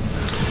that?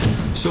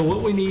 So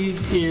what we need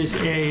is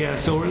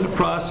so we're in the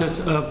process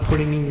of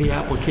putting in the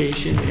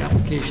application. The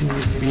application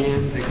needs to be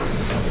in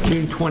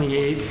June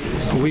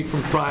 28th, a week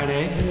from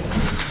Friday.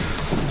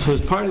 So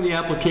as part of the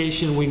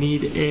application, we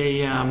need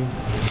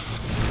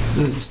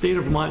the state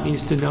of Vermont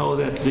needs to know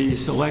that the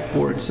select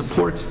board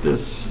supports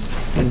this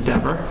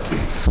endeavor.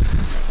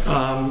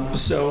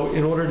 So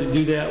in order to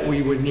do that,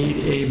 we would need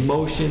a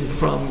motion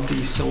from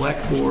the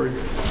select board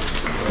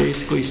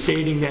basically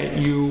stating that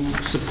you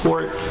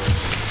support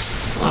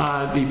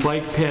the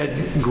bike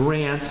ped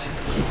grant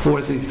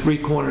for the Three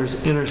Corners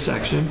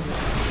intersection,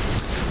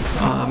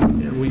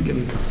 and we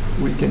can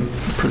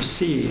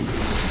proceed.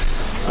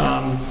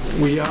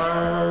 We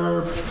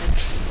are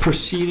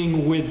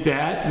proceeding with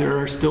that. There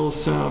are still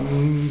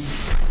some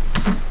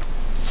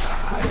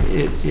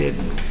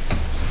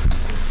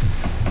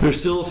there's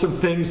still some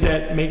things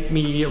that make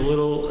me a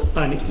little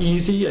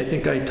uneasy. I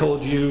think I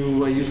told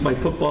you I used my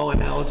football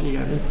analogy.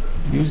 I won't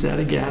use that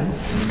again.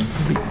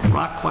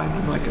 Rock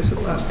climbing, like I said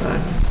last time.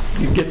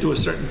 You get to a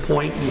certain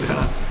point and you kind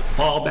of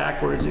fall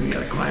backwards and you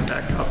got to climb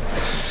back up.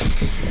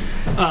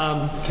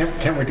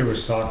 Can't we do a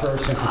soccer?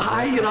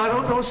 I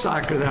don't know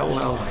soccer that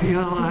well.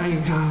 I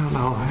don't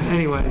know.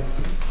 Anyway,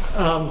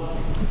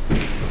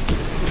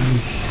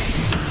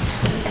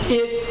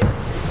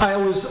 I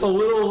was a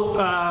little.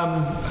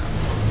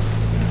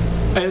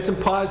 I had some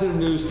positive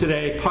news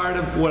today. Part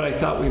of what I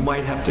thought we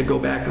might have to go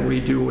back and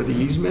redo were the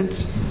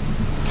easements,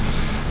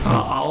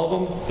 all of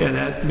them, and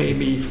that made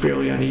me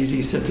fairly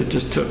uneasy since it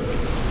just took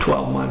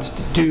 12 months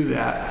to do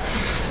that.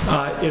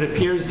 It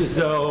appears as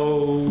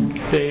though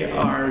they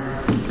are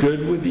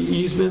good with the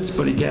easements,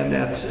 but again,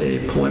 that's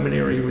a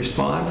preliminary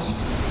response.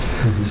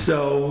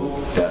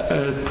 So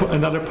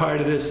another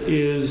part of this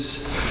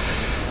is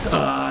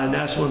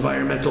National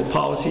Environmental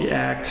Policy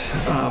Act.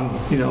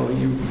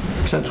 You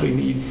essentially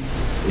need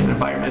an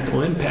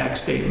environmental impact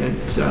statement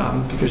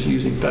because you're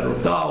using federal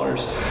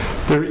dollars.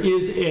 There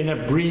is an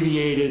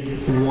abbreviated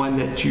one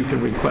that you can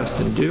request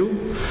and do,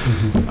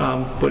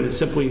 but it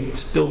simply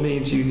still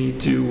means you need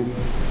to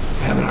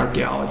have an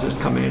archaeologist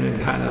come in and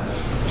kind of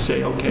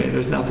say, okay,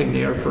 there's nothing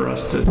there for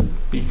us to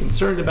be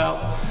concerned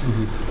about.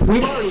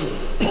 We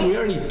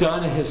already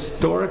done a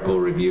historical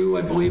review,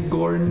 I believe,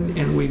 Gordon,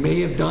 and we may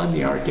have done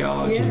the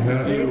archaeology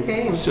review.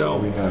 Okay. So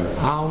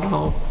I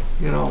don't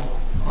know,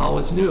 all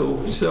is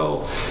new.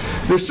 So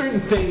there's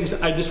certain things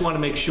I just want to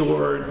make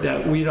sure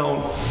that we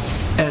don't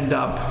end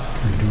up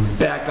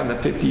back on the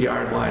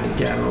 50-yard line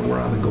again when we're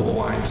on the goal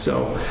line.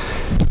 So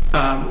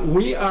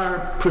we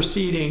are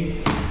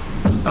proceeding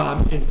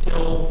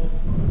until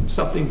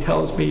something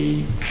tells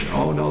me,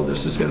 oh no,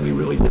 this is going to be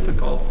really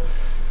difficult.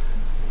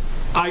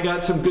 I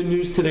got some good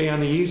news today on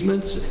the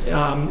easements.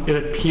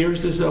 It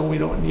appears as though we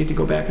don't need to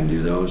go back and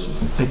do those.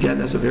 Again,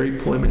 that's a very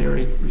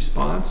preliminary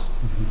response.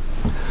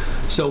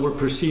 So we're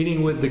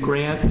proceeding with the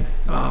grant.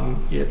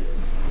 It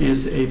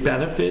is a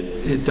benefit.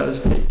 It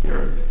does take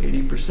care of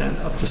 80%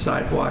 of the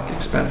sidewalk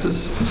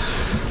expenses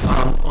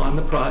on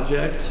the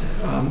project.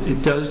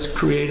 It does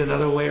create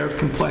another layer of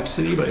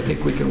complexity, but I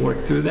think we can work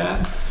through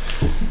that.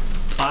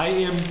 I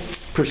am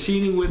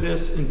proceeding with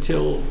this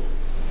until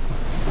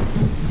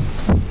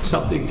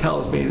something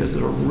tells me this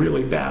is a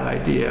really bad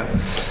idea.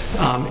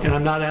 And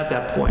I'm not at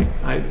that point.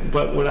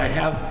 But what I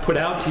have put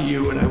out to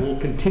you, and I will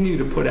continue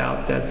to put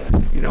out, that,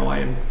 I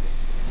am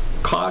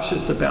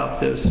cautious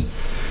about this.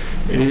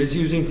 It is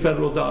using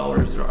federal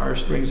dollars. There are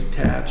strings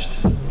attached.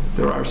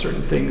 There are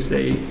certain things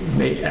they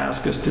may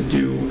ask us to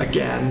do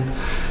again,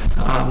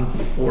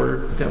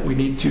 or that we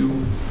need to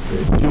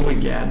do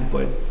again.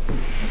 But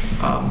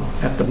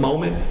at the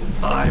moment,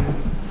 I'm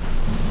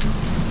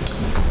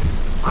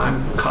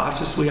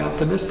cautiously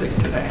optimistic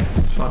today.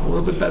 So I'm a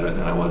little bit better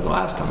than I was the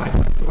last time I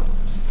talked about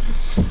this.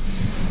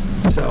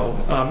 So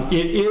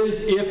it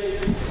is,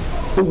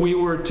 if we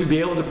were to be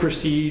able to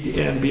proceed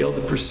and be able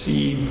to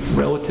proceed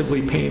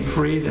relatively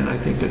pain-free, then I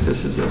think that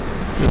this is a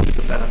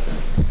benefit.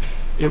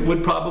 It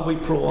would probably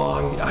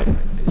prolong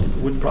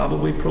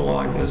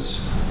this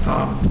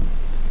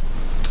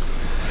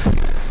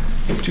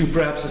to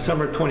perhaps the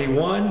summer of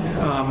 '21.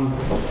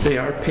 They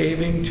are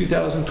paving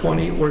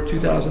 2020 or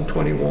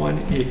 2021.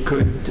 It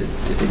could,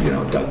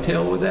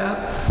 dovetail with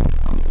that.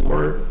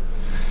 Or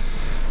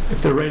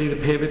if they're ready to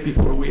pave it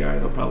before we are,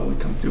 they'll probably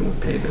come through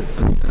and pave it.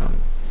 But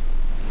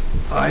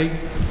I,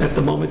 at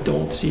the moment,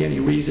 don't see any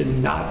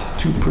reason not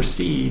to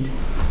proceed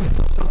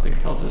until something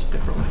tells us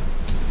differently.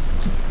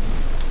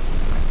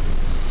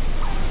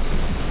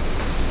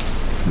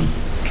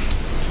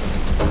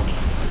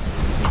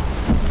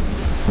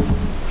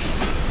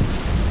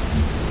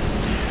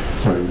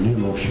 Sorry, new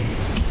motion.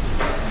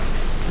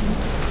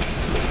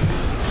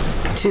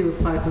 To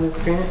apply for this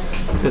grant?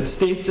 That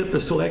states that the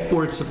select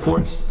board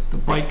supports the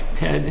bike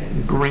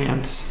ped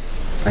grants.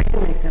 I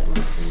can make that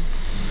motion.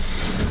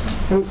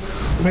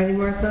 Ready,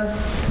 Martha?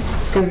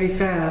 It's going to be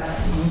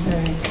fast.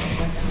 Okay.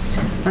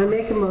 I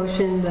make a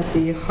motion that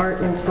the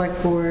Hartland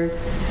Selectboard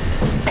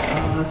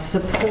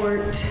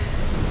support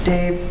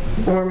Dave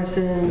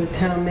Ormison, the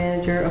town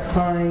manager,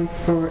 applying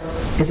for,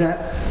 do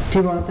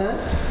you want that?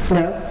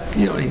 No?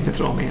 You don't need to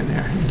throw me in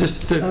there.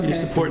 Just that you Okay.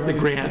 support the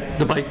grant,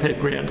 the bike ped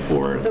grant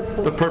for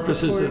the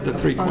purposes of the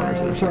three corners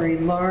of the For a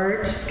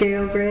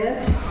large-scale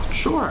grant?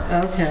 Sure.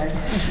 Okay.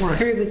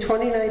 Through the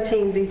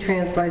 2019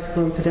 V-Trans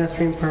Bicycle and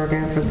Pedestrian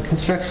Program for the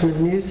construction of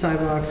new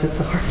sidewalks at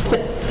the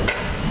Hartland.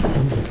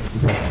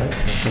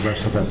 The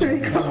rest of that's. Yeah.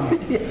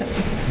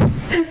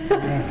 I'm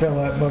gonna fill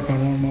that book on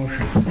one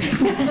motion.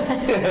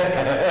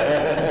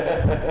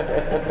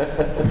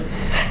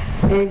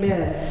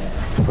 Amen.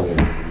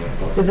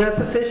 Is that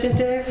sufficient,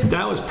 Dave?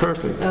 That was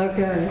perfect.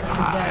 Okay.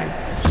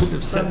 I couldn't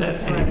have said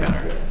that any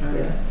better.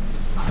 Yeah.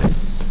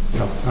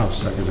 I'll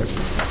second it.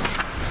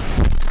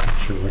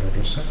 Sure, what I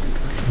just said.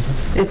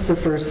 It's the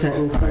first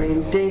sentence. I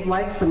mean, Dave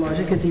likes the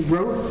motion because he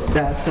wrote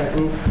that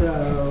sentence,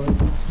 so.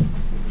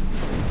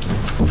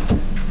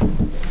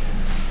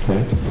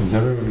 Okay, is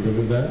everyone good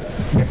with that?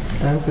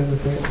 I'm good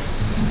with it.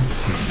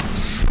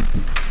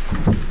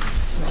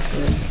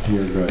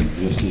 You're good,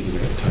 you just need to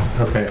get it.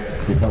 Okay,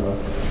 you come up.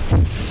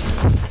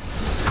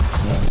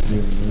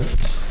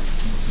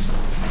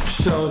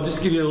 So just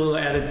to give you a little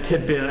added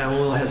tidbit, I'm a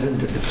little hesitant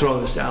to throw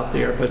this out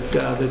there, but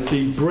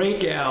the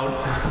breakout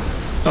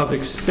of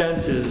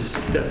expenses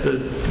that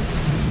the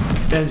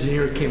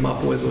engineer came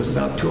up with was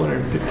about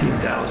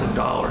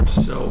 $215,000.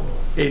 So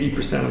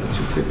 80% of the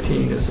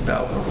 215 is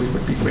about what we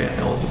would be grant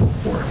eligible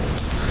for.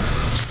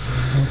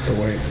 The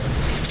way.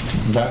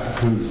 That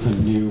includes the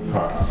new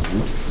part.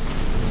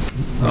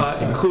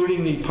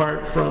 Including the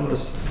part from the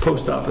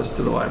post office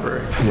to the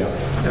library. Yeah,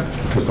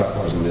 because that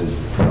wasn't in.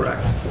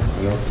 Correct. I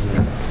don't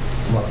know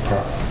what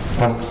part,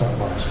 how much that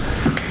was.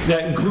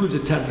 That includes a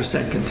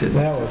 10% contingency.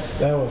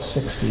 That was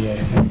 68.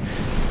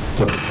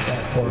 So,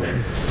 That portion.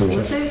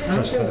 What's it? I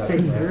was going to say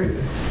 30.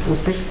 Was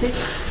 60?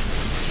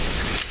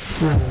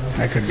 I don't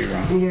know. I could be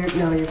wrong.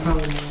 No, you're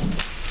probably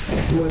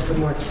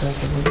more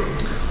expensive.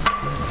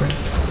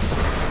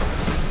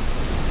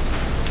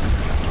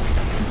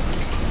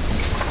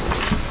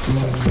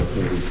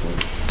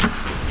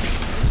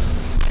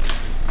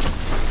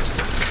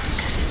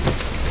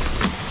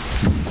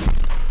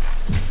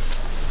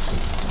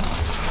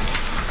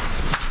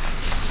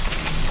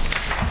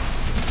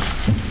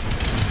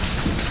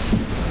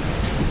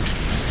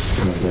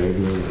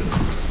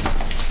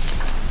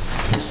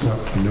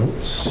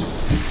 Notes.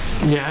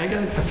 Yeah, I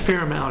got a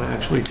fair amount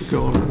actually to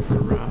go over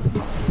for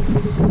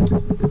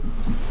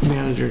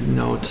manager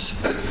notes.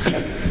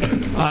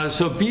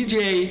 So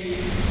BJ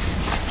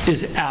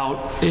is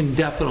out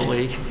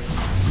indefinitely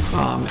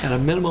at a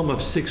minimum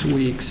of 6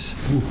 weeks.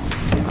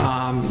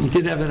 He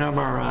did have an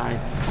MRI.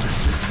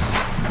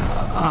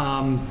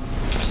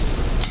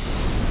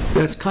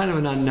 That's kind of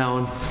an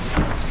unknown.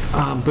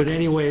 But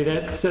anyway,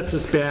 that sets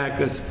us back.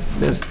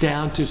 That's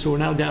down to, so we're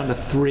now down to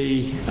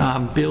 3.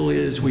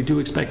 We do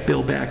expect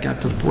Bill back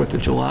after the 4th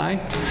of July.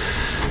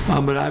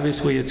 But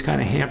obviously, it's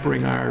kind of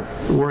hampering our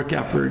work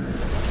effort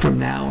from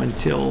now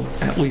until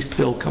at least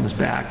Bill comes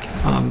back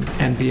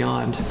and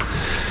beyond.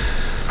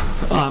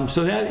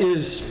 So that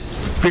is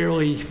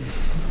fairly,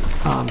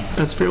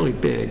 that's fairly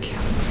big.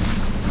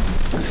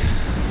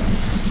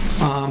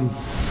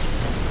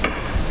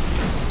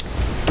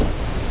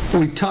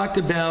 We talked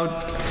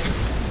about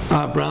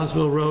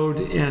Brownsville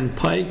Road and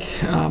Pike.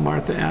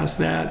 Martha asked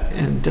that,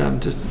 and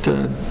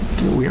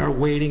we are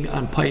waiting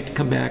on Pike to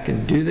come back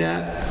and do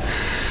that.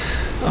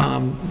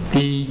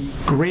 The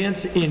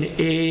grants in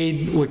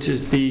aid, which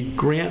is the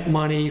grant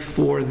money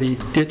for the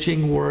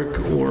ditching work,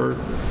 or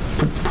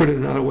put it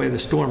another way, the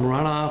storm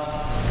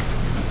runoff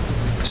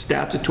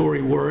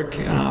statutory work,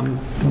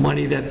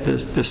 money that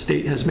the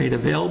state has made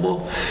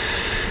available.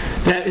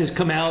 That has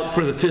come out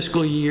for the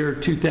fiscal year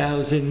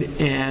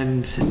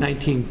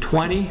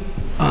 2019-20.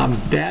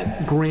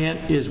 That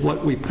grant is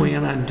what we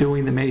plan on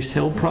doing the Mace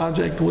Hill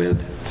project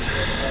with.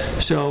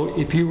 So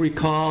if you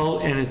recall,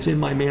 and it's in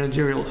my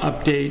managerial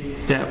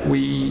update, that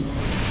we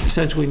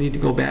essentially need to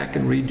go back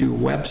and redo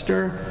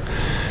Webster.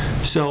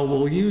 So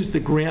we'll use the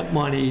grant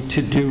money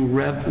to do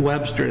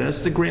Webster.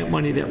 That's the grant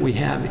money that we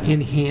have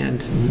in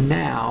hand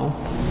now,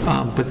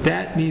 but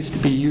that needs to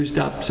be used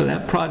up, so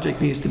that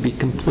project needs to be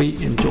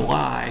complete in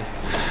July.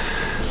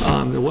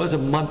 There was a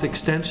month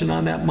extension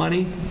on that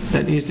money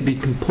that needs to be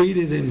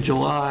completed in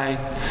July,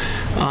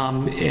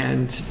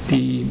 and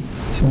the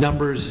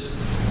numbers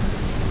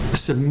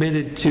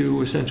submitted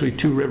to essentially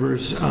Two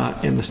Rivers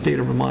in the state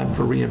of Vermont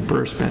for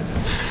reimbursement.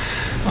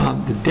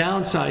 The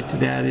downside to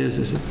that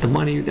is that the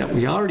money that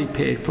we already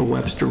paid for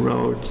Webster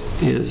Road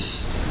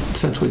is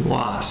essentially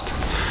lost.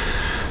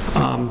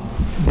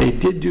 They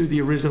did do the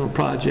original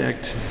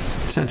project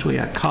essentially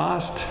at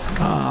cost,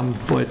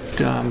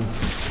 but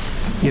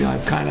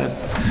I've kind of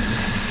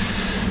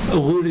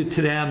alluded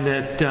to them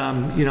that,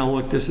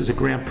 look, this is a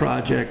grant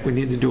project, we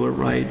need to do it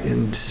right,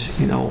 and,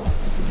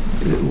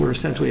 we're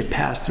essentially a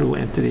pass-through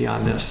entity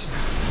on this.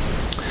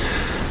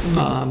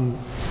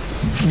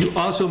 You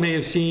also may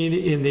have seen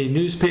in the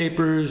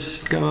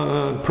newspapers,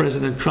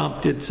 President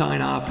Trump did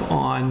sign off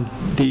on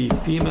the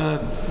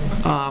FEMA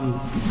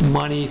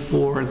money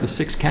for the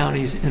 6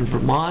 counties in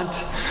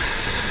Vermont.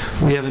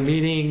 We have a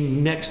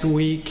meeting next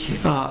week,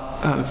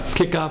 a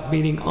kickoff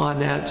meeting on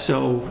that,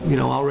 so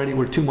already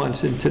we're 2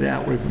 months into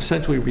that. We've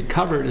essentially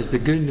recovered is the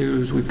good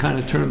news. We've kind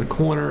of turned the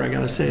corner. I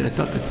got to say, I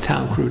thought the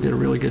town crew did a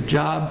really good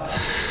job.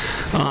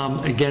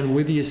 Again,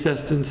 with the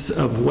assistance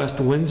of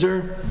West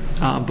Windsor,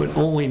 but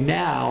only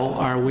now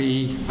are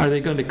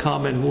they going to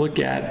come and look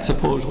at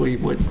supposedly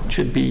what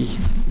should be,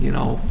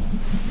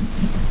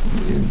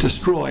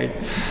 destroyed.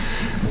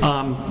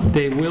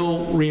 They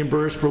will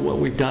reimburse for what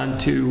we've done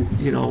to,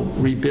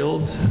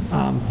 rebuild,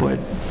 but,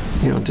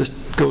 just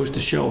goes to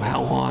show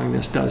how long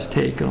this does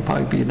take. It'll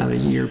probably be another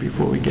year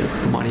before we get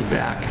the money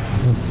back.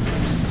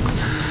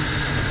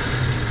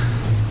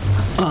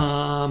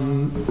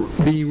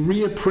 The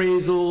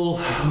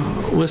reappraisal,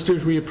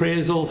 Lister's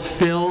reappraisal,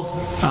 Phil,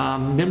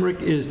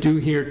 Nimerick is due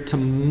here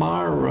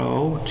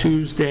tomorrow,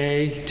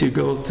 Tuesday, to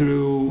go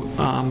through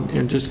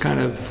and just kind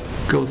of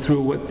go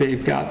through what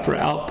they've got for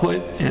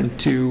output and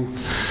to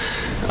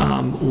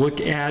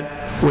look at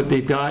what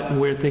they've got and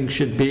where things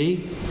should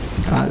be.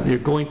 They're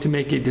going to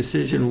make a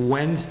decision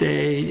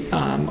Wednesday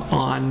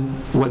on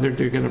whether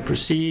they're going to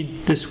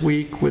proceed this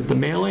week with the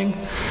mailing.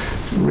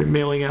 So we're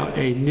mailing out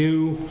a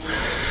new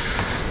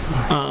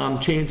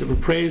change of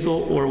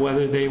appraisal, or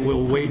whether they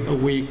will wait a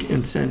week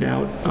and send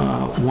out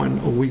one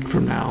a week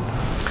from now.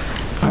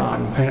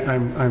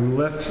 I'm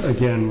left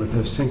again with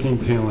a sinking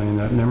feeling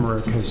that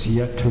Nimerick has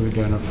yet to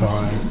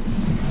identify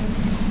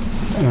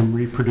and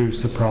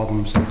reproduce the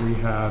problems that we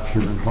have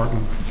here in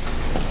Hartland.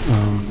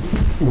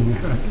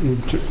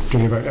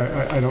 Dave,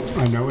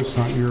 I know it's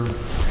not your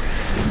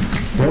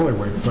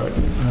bailiwick, but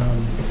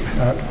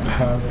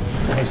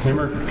has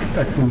Nimerick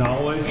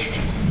acknowledged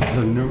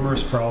the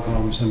numerous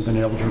problems and been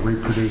able to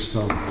reproduce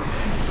them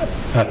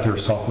at their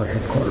software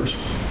headquarters?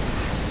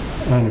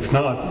 And if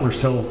not, we're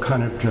still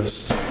kind of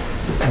just,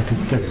 I could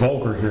get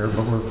vulgar here,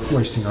 but we're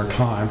wasting our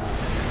time.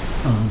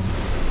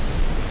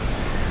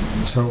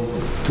 So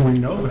do we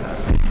know that?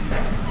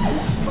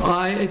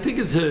 I think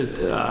it's a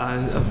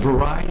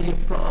variety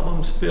of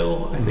problems,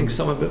 Phil. I think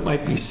some of it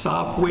might be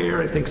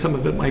software. I think some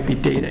of it might be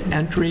data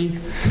entry.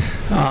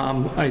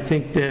 I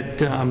think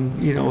that,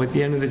 at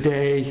the end of the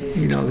day,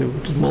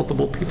 there's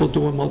multiple people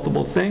doing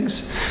multiple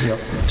things.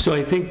 Yep. So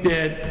I think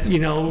that,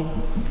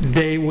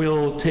 they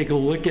will take a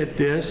look at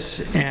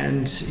this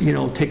and,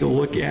 take a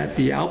look at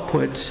the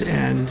outputs,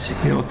 and,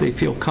 if they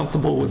feel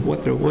comfortable with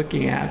what they're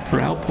looking at for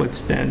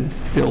outputs, then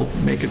they'll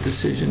make a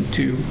decision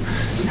to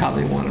how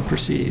they want to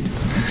proceed.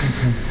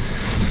 Okay.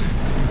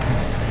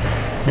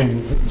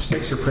 And the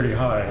stakes are pretty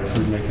high if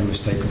we make a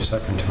mistake a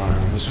second time,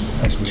 as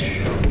we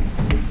should.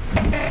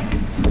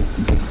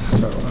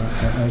 So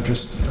I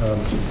just,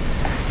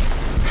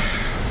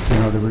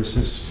 there was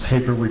this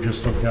paper we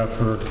just looked at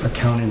for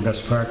accounting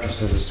best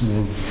practices. I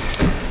mean,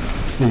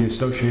 the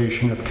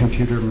Association of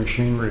Computer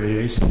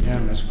Machinery,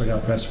 ACM, has put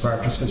out best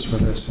practices for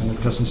this, and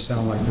it doesn't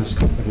sound like this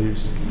company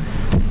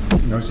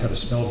knows how to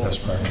spell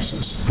best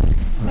practices.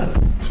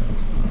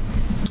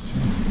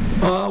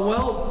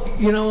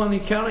 Well, on the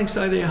accounting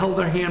side, they held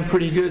their hand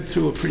pretty good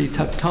through a pretty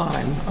tough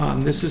time.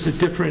 This is a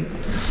different,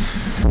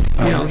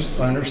 I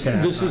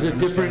understand. This is a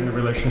different the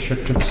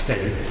relationship to the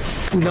state.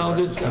 No,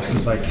 as best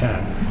as I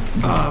can.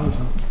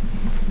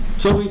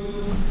 So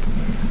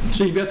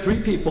So you've got 3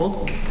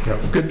 people,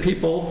 Yep. good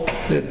people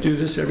that do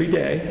this every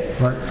day,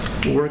 Right.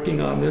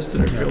 working on this,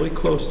 that are fairly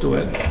close to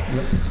it.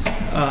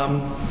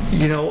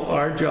 You know,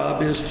 our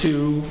job is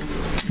to,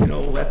 you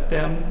know, let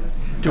them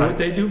do what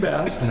they do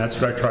best. And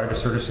that's what I tried to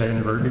sort of say in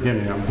the very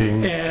beginning. I'm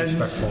being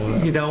respectful of And,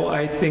 that. you know,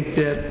 I think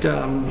that,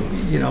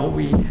 you know,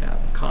 we have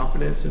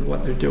confidence in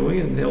what they're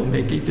doing, and they'll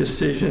make a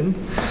decision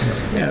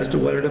as to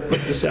whether to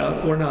put this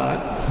out or not.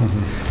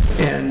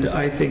 And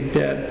I think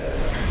that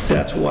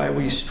that's why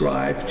we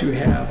strive to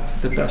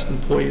have the best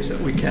employees that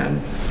we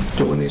can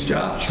doing these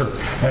jobs. Sure.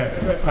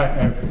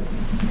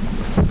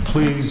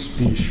 Please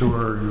be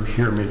sure you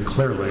hear me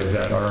clearly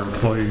that our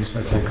employees,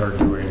 I think, are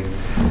doing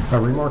a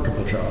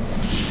remarkable job.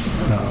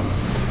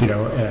 You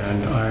know,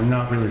 and I'm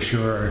not really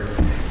sure,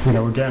 you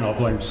know, again, I'll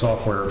blame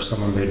software if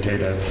someone made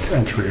data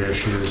entry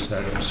issues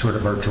that sort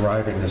of are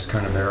driving this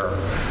kind of error.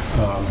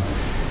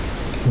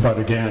 But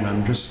again,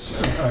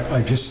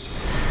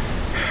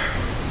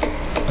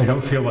 I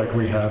don't feel like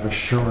we have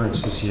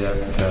assurances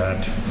yet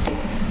that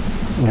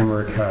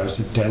Numeric has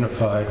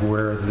identified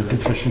where the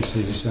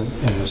deficiencies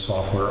in the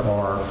software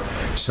are.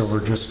 So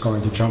we're just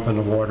going to jump in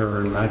the water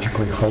and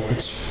magically hope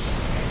it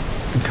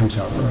comes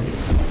out right.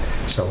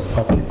 So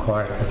I'll keep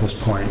quiet at this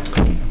point.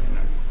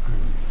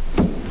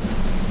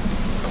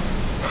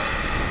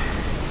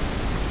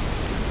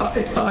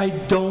 I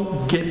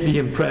don't get the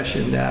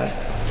impression that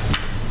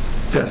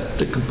that's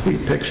the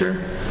complete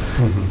picture.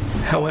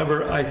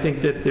 However, I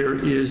think that there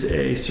is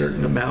a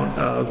certain amount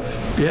of,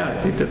 I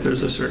think that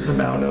there's a certain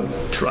amount of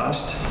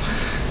trust,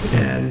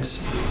 and,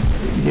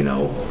 you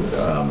know,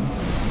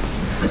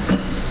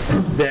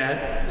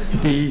 that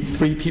the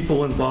 3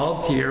 people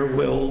involved here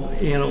will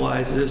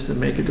analyze this and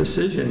make a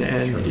decision,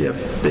 and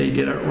if they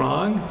get it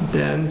wrong,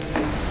 then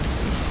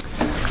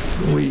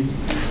we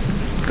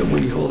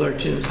hold our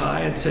chins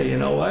high and say, you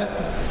know what,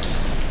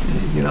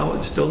 you know,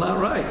 it's still not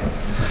right.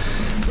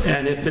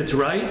 And if it's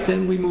right,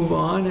 then we move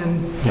on,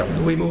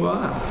 and we move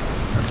on.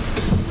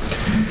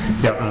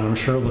 Yeah, and I'm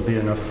sure there'll be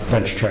enough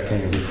bench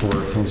checking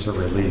before things are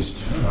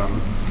released to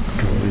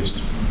at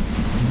least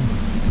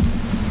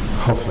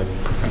hopefully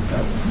prevent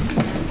that.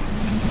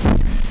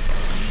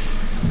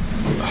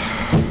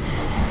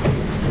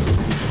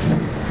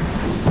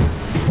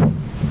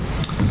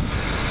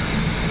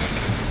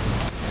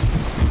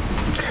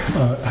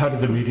 How did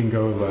the meeting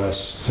go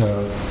last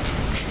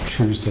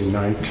Tuesday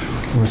night?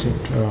 Was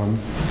it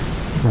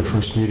our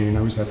first meeting?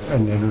 I was at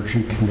an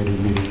energy committee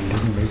meeting and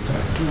didn't make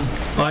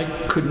that. I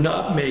could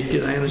not make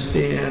it. I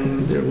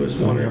understand there was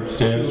one or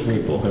Upstairs 2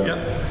 people.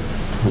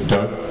 with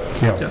Doug?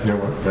 Yeah, They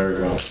went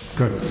very well.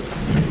 good,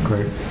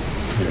 great.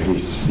 Yeah,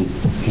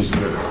 he's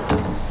good.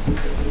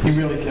 He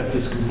really kept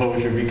his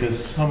composure because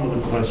some of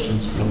the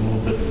questions were a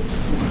little bit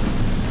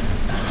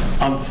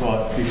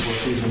unthought before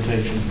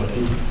presentation, but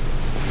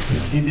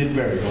he did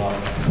very well.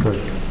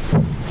 Good.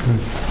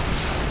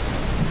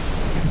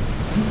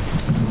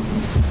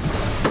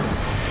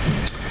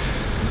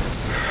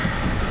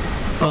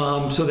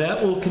 So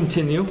that will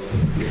continue,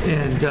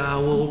 and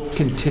we'll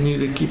continue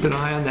to keep an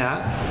eye on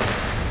that.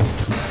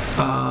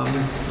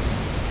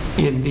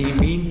 In the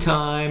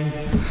meantime,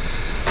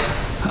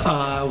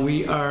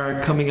 we are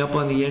coming up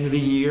on the end of the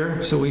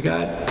year, so we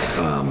got,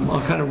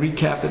 I'll kind of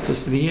recap at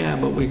this at the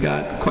end, but we've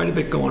got quite a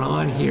bit going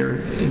on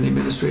here in the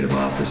administrative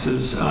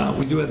offices.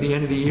 We do have the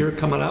end of the year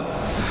coming up.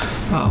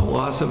 We'll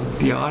also have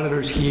the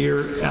auditors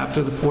here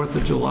after the 4th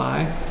of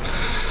July.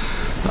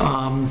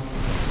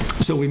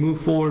 So we move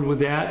forward with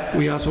that.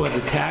 We also have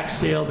the tax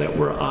sale that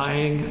we're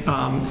eyeing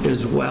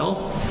as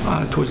well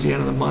towards the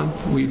end of the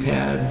month. We've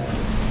had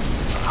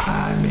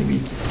maybe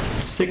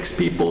 6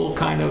 people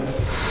kind of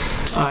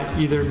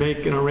either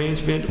make an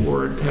arrangement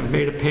or have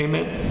made a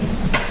payment.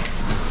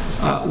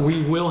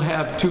 We will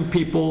have 2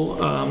 people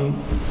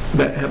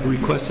that have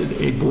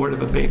requested a Board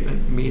of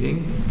Abatement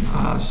meeting.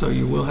 So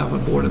you will have a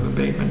Board of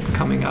Abatement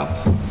coming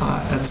up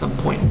at some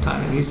point in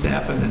time. It needs to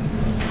happen in a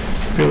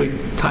fairly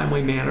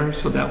timely manner,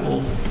 so that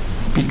will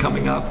be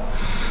coming up.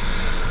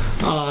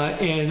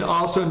 And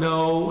also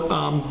know,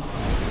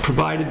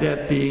 provided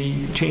that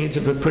the change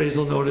of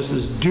appraisal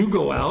notices do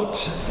go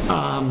out,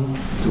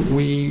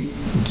 we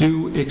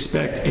do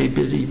expect a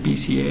busy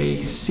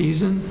BCA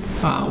season,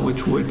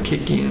 which would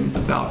kick in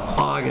about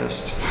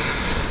August.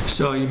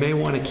 So you may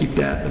want to keep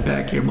that in the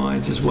back of your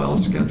minds as well,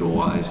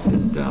 schedule-wise,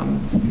 that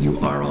you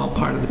are all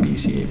part of the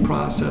BCA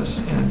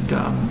process, and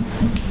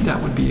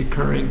that would be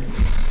occurring.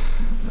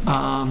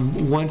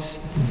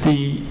 Once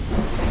the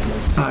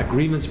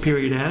grievance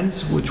period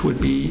ends, which would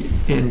be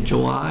in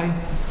July,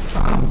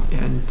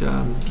 and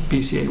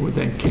BCA would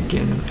then kick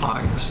in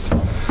August.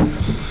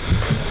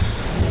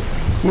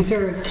 Is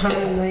there a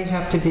time they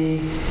have to be,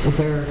 is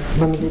there a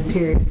limited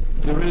period?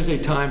 There is a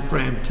time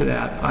frame to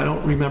that. I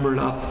don't remember it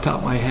off the top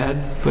of my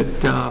head, but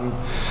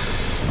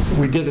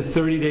we did a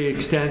 30-day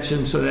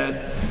extension, so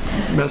that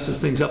messes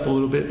things up a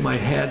little bit in my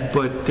head,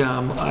 but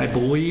I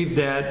believe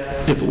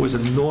that if it was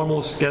a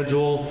normal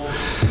schedule,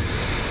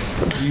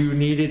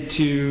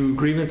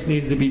 grievance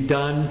needed to be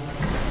done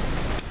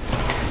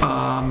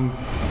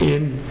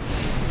in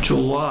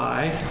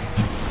July,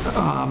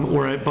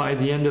 or by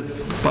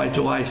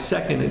July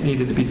 2nd, it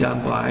needed to be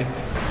done by.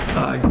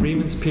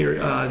 Agreements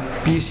period,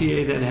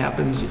 BCA then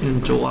happens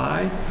in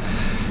July.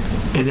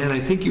 And then I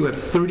think you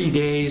have 30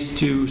 days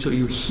so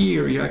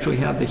you actually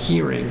have the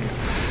hearing.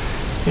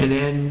 And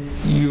then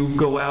you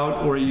go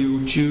out, or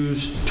you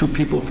choose 2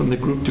 people from the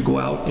group to go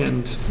out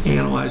and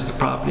analyze the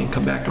property and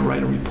come back and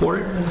write a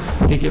report.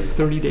 I think you have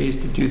 30 days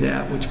to do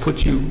that, which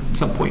puts you at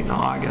some point in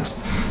August.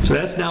 So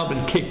that's now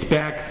been kicked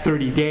back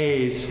 30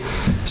 days.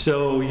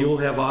 So you'll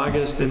have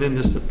August and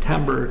into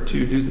September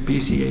to do the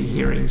BCA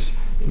hearings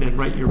and then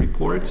write your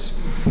reports.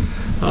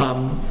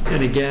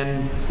 And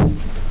again,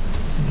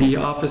 the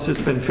office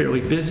has been fairly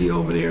busy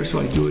over there, so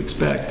I do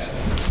expect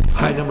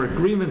high number of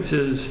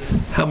grievances.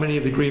 How many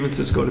of the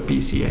grievances go to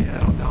BCA, I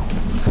don't know.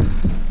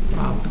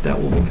 But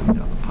that will be coming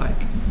down the pike.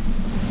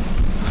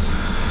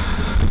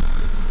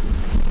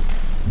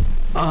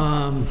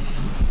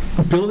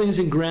 Buildings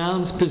and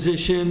grounds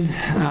position,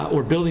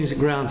 or buildings and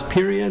grounds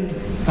period.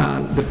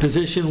 The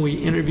position we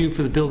interviewed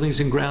for the buildings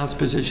and grounds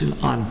position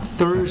on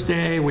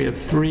Thursday. We have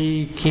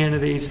 3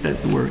 candidates that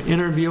we're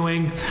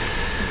interviewing.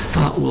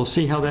 We'll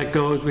see how that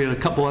goes. We had a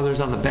couple others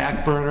on the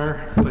back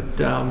burner, but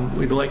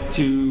we'd like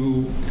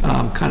to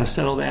kind of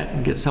settle that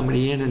and get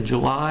somebody in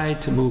July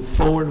to move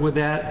forward with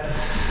that.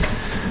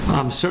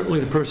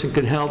 Certainly the person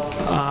could help,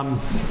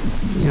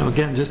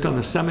 again, just on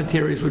the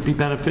cemeteries would be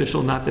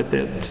beneficial, not that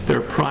that's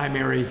their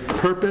primary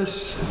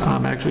purpose,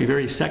 actually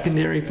very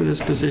secondary for this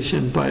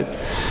position, but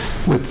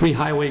with 3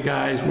 highway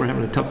guys, we're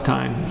having a tough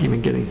time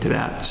even getting to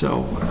that.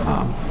 So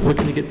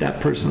looking to get that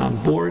person on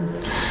board.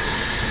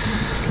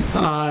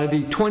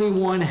 The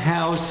 21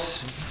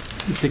 house,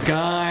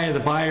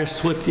 the buyer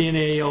slipped in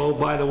oh,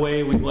 by the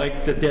way, we'd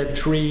like the dead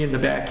tree in the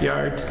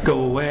backyard to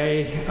go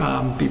away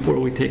before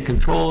we take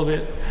control of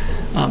it.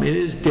 It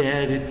is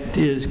dead. It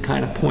is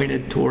kind of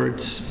pointed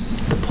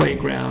towards the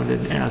playground,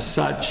 and as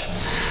such,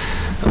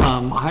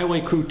 highway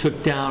crew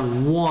took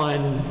down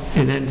 1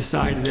 and then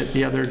decided that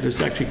the other,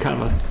 there's actually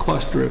kind of a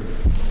cluster of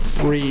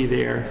 3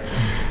 there,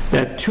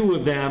 that 2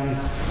 of them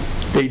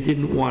they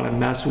didn't want to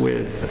mess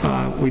with.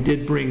 We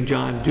did bring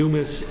John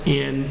Dumas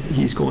in.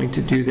 He's going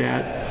to do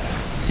that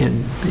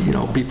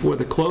before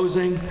the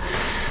closing,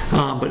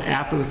 but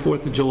after the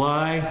 4th of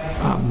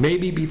July,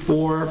 maybe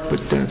before,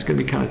 but it's going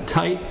to be kind of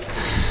tight.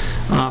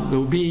 There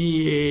will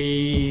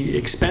be a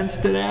expense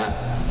to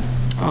that.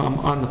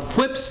 On the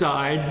flip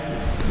side,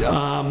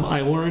 I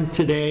learned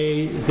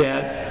today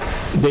that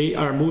they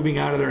are moving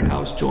out of their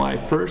house July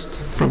 1st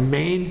from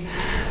Maine.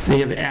 They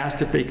have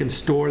asked if they can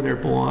store their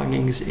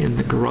belongings in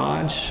the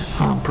garage,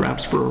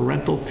 perhaps for a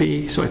rental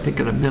fee. So I think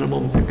at a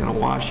minimum, they're going to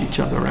wash each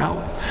other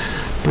out.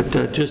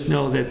 But just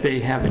know that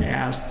they haven't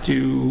asked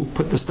to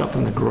put the stuff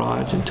in the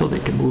garage until they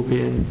can move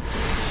in,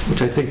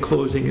 which I think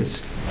closing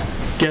is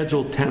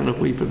scheduled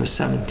tentatively for the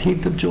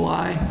 17th of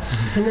July.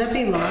 Can that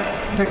be locked,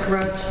 that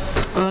garage?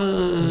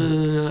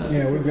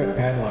 Yeah, we've got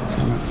padlocks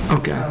on it.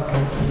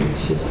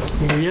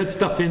 Okay. We had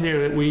stuff in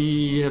there that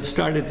we have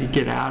started to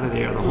get out of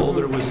there. The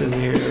holder was in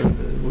there.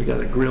 We got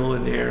a grill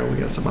in there. We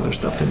got some other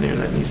stuff in there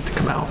that needs to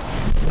come out.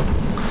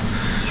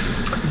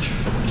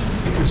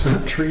 Does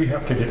the tree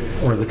have to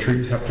or the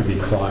trees have to be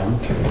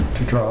climbed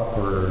to drop,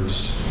 or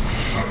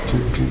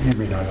you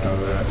may not know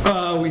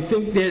that? We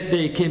think that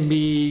they can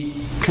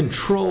be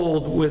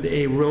controlled with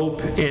a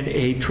rope and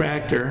a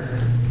tractor,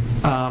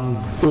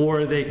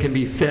 or they can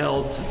be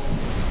felled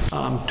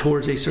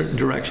towards a certain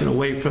direction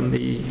away from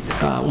the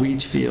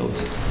leach field,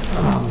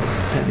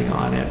 depending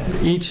on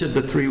it. Each of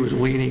the 3 was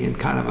leaning in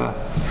kind of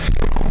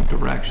a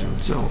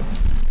direction, so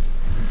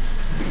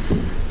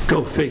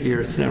go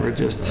figure. It's never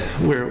just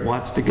where it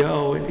wants to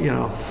go,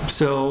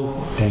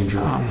 so danger.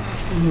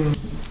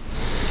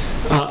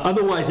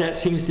 Otherwise, that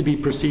seems to be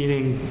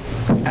proceeding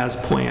as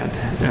planned.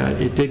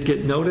 It did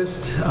get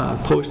noticed.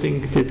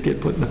 Posting did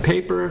get put in the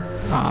paper.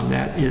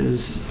 That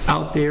is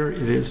out there.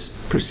 It is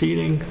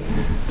proceeding.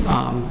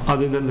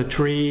 Other than the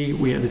tree,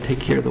 we had to take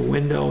care of the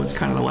window. It's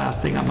kind of the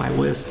last thing on my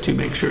list to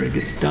make sure it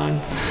gets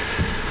done.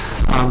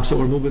 So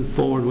we're moving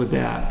forward with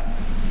that.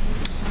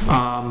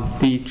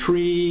 The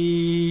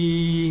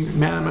tree,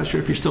 Matt, I'm not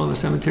sure if you're still in the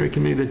cemetery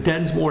committee, the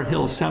Densmore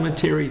Hill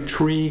Cemetery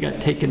tree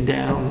got taken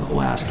down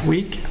last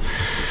week.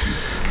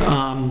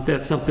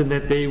 That's something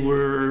that they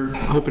were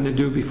hoping to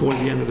do before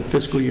the end of the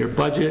fiscal year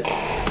budget.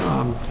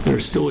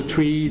 There's still a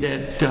tree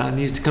that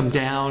needs to come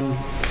down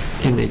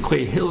in the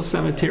Clay Hill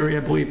Cemetery,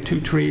 I believe,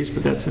 2 trees,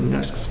 but that's in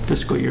next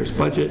fiscal year's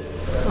budget.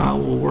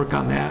 We'll work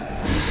on that.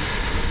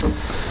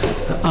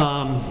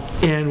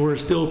 And we're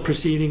still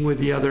proceeding with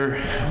the other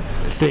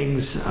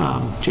things.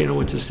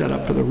 Janowitz is set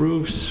up for the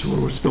roofs.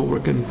 We're still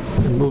working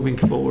and moving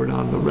forward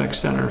on the rec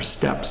center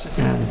steps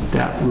and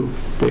that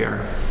roof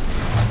there.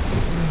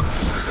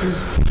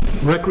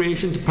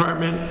 Recreation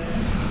Department,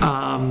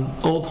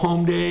 Old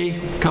Home Day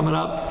coming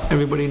up.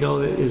 Everybody know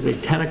that is a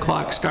 10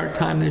 o'clock start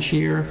time this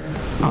year.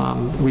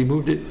 We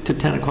moved it to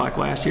 10 o'clock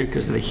last year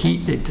because of the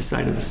heat. They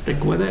decided to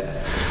stick with it.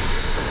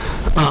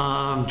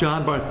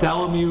 John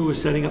Bartholomew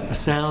is setting up the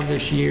sound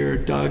this year.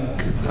 Doug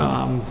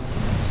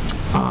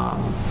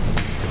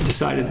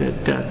decided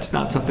that that's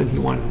not something he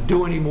wanted to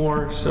do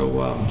anymore,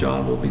 so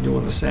John will be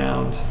doing the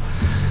sound.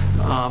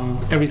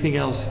 Everything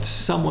else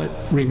somewhat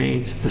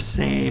remains the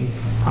same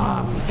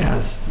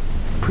as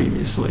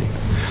previously.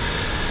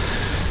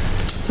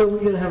 So we're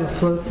going to have a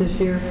float this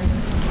year,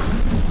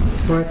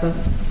 Martha?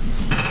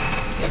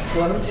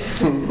 Float.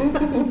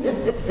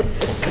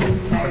 Are you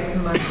tired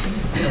of munching?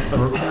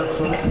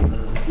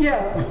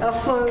 Yeah, a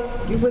float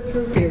with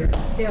root beer,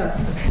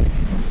 yes.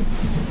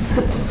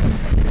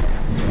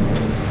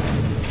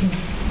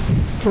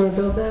 Want to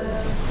build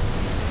that?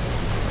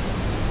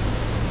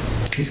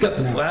 He's got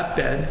the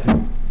flatbed.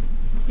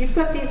 You've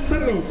got the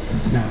equipment.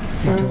 No,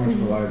 too much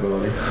for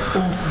liability.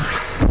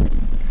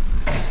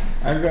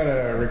 I've got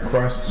a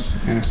request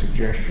and a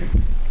suggestion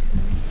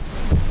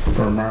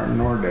for Martin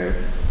or Dave.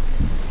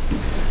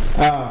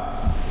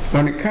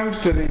 When it comes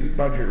to these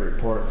budget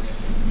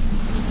reports,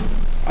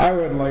 I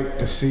would like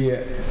to see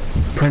it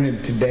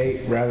printed to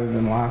date rather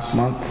than last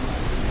month,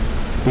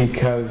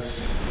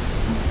 because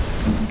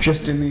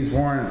just in these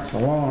warrants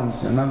alone,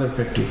 it's another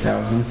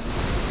 50,000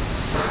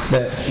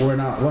 that we're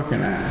not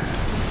looking at.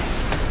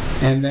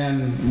 And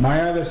then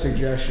my other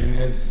suggestion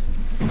is,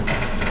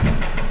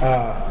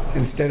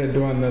 instead of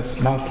doing this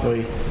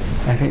monthly,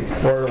 I think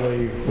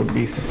quarterly would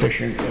be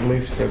sufficient, at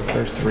least for the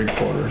first 3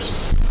 quarters.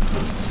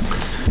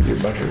 Your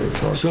budget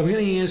report. So I'm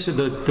going to answer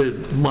the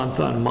month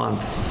on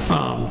month.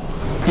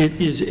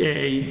 It is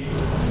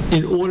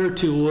in order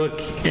to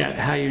look at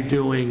how you're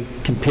doing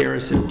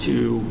comparison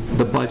to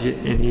the budget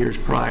in years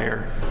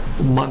prior,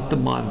 month to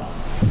month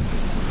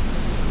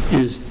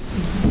is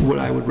what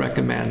I would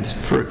recommend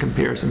for a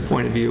comparison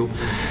point of view,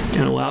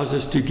 and allows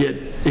us to get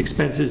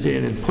expenses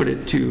in and put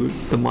it to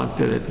the month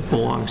that it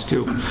belongs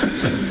to.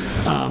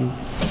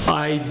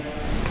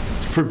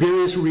 For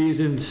various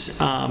reasons,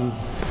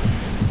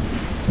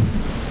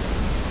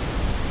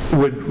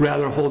 would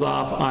rather hold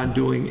off on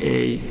doing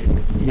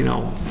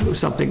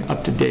something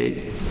up to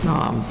date,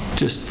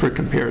 just for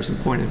comparison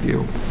point of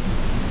view.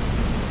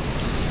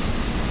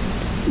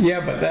 Yeah,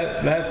 but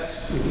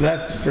that's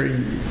for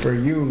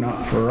you,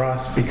 not for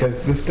us,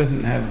 because this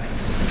doesn't have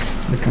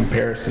the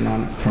comparison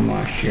on it from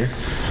last year.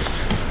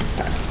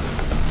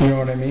 You know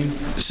what I mean?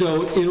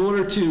 So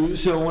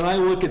when I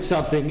look at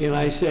something and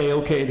I say,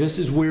 okay, this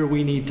is where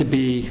we need to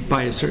be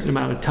by a certain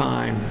amount of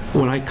time,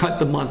 when I cut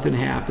the month in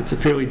half, it's a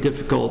fairly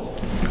difficult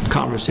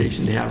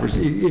conversation to have.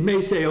 It may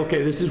say,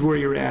 okay, this is where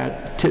you're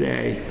at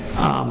today,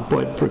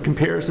 but for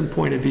comparison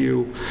point of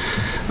view,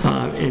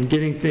 and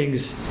getting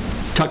things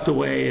tucked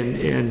away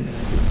and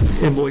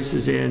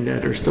invoices in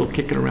that are still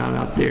kicking around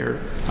out there,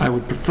 I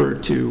would prefer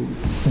to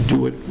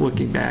do it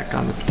looking back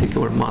on the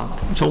particular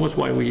month. It's almost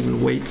why we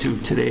even wait to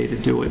today to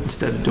do it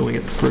instead of doing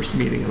it the first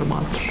meeting of the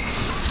month.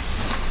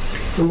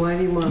 And why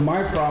do you want?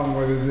 My problem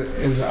with it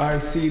is I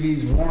see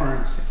these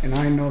warrants and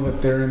I know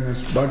that they're in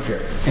this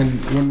budget. And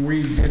when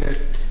we did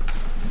it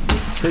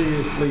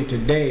previously to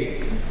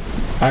date,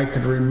 I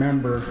could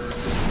remember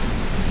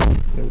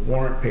the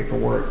warrant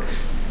paperwork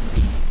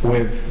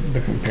with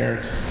the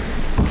comparison.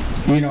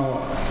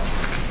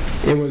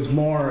 It was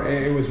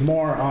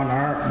more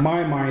on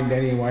my mind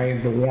anyway,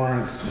 the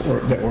warrants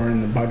that were in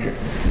the budget.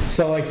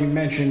 So like you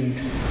mentioned.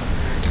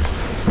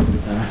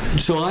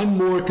 So I'm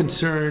more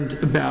concerned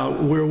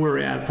about where we're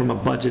at from a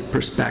budget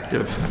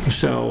perspective.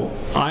 So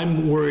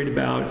I'm worried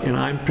about, and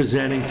I'm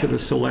presenting to the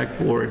select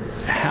board,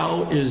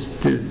 how is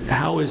the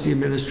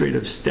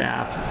administrative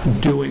staff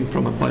doing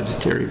from a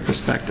budgetary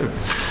perspective?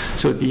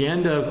 So at the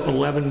end of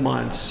 11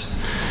 months,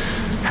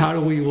 how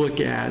do we look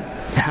at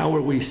how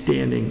are we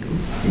standing,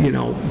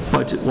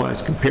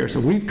 budget-wise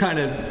comparison? We've kind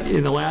of,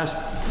 in the last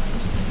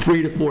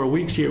 3 to 4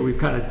 weeks here, we've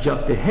kind of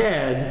jumped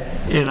ahead,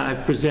 and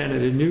I've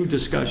presented a new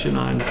discussion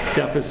on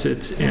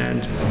deficits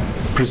and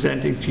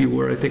presenting to you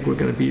where I think we're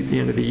going to be at the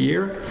end of the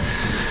year.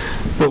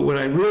 But what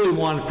I really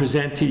want to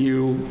present to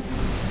you,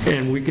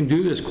 and we can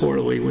do this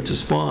quarterly, which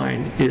is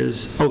fine,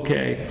 is,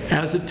 okay,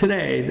 as of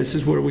today, this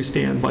is where we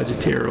stand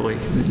budgetarily.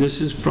 This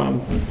is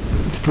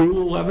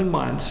through 11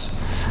 months,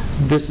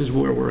 this is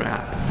where we're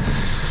at.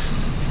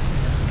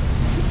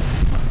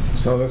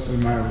 So this is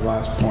my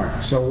last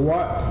point. So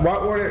what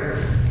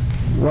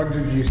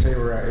did you say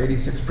we're at,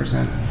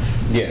 86%?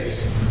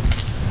 Yes.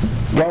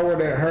 What would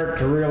it hurt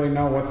to really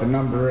know what the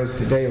number is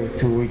today with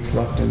 2 weeks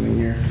left in the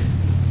year?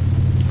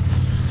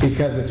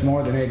 Because it's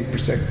more than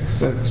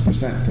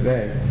 86%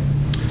 today.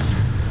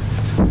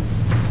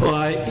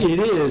 Well, it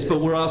is,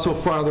 but we're also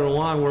farther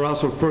along. We're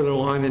also further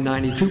along than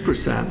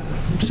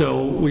 92%.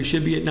 So we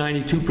should be at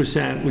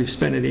 92%. We've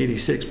spent at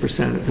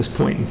 86% at this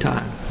point in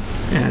time.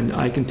 And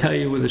I can tell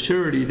you with a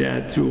surety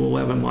that through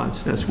 11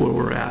 months, that's where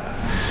we're at.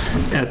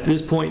 At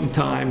this point in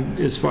time,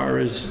 as far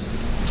as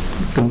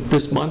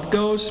this month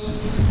goes,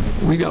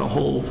 we got a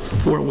whole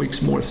 4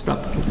 weeks more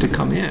stuff to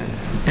come in.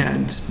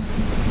 And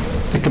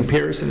the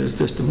comparison is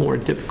just a more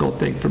difficult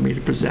thing for me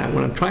to present.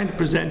 What I'm trying to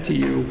present to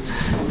you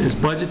is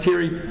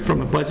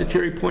from a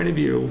budgetary point of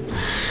view,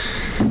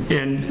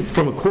 And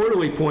from a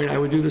quarterly point, I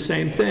would do the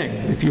same thing.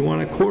 If you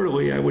want a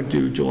quarterly, I would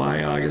do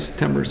July, August,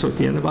 September, so at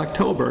the end of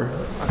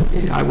October,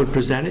 I would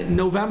present it in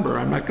November.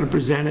 I'm not going to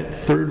present it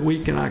third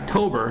week in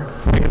October.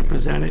 I'm going to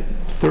present it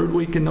third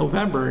week in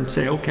November and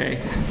say,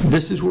 okay,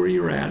 this is where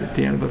you're at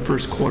the end of the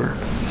first quarter.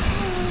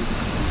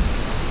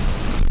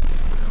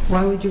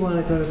 Why would you want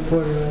to go to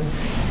quarterly?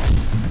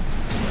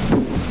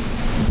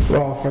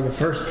 Well, for the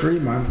first 3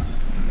 months,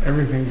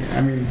 everything,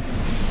 I mean,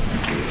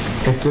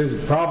 if there's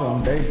a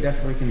problem, they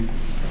definitely can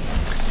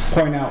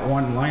point out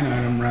one line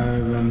item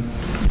rather than,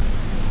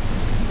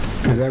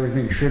 because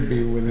everything should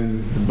be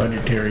within the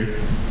budgetary.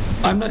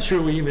 I'm not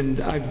sure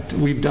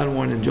we've done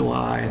one in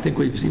July. I think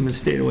we've even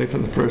stayed away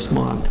from the first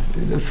month.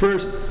 The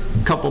first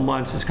couple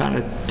months is kind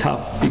of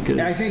tough because...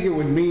 I think it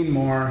would mean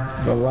more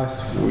the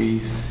less we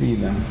see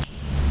them.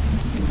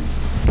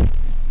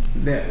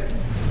 That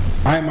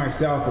I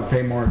myself would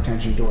pay more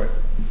attention to it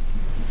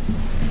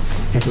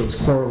if it was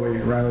quarterly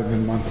rather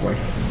than monthly.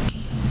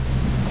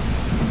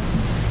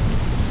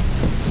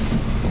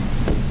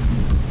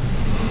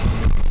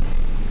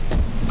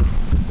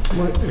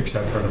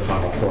 Except for the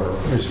final quarter,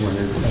 is when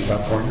at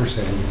that point you're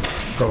saying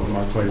go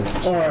monthly.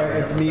 Or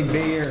if need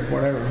be, or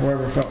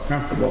whoever felt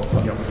comfortable.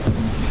 Yep.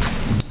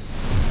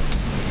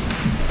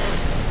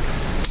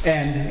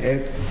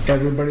 And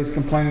everybody's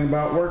complaining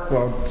about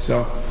workload,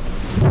 so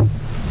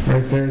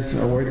right there's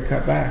a way to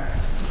cut back.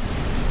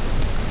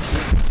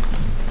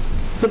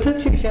 But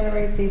don't you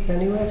generate these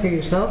anyway for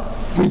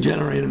yourself? We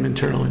generate them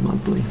internally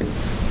monthly.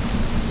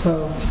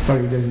 So...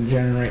 But he doesn't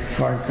generate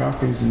 5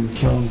 copies and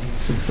kill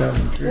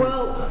 6,000 trees.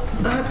 Well,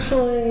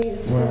 actually,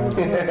 it's Well. so...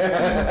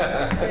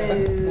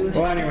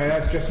 Well, anyway,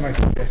 that's just my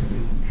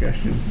suggestion.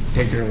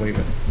 Take it or leave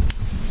it.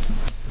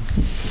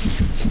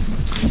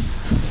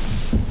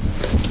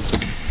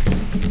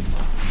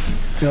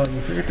 Phil,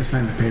 you forget to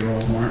sign the payroll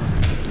warrant.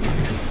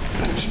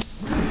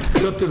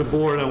 It's up to the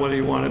board on whether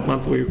you want it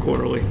monthly or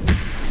quarterly.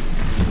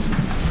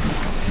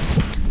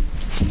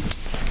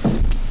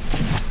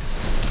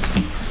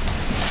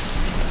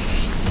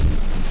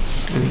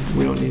 And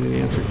we don't need an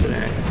answer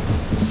today.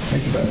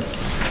 Think about it.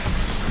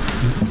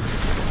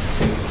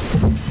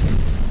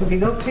 If you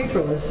go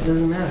paperless, it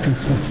doesn't matter.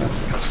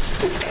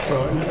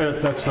 Well,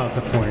 that's not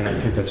the point I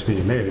think that's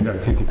being made. I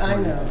think the I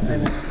point... know.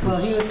 Well,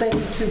 he was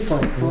making 2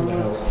 points. One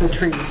was the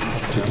trees.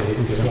 To date,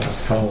 the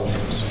last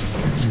columns.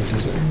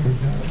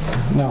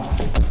 No,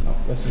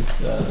 this is,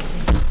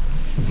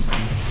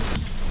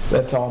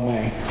 that's all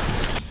May.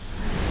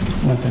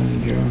 Nothing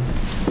in June.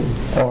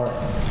 Or,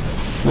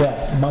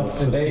 yeah, month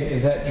to date,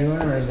 is that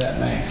June or is that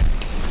May?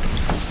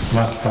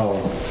 Last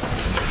column.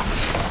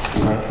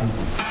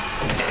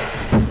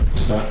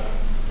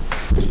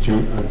 Is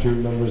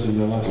June numbers in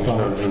the last There's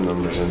column? no June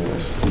numbers in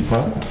this.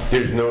 What?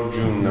 There's no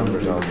June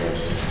numbers on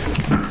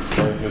this.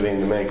 Only through the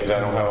end of May, because I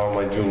don't have all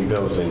my June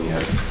bills in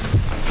yet.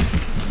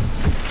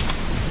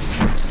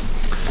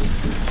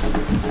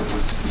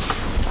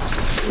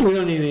 We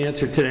don't need an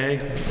answer today,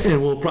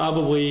 and we'll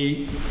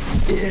probably,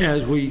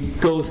 as we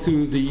go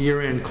through the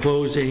year-end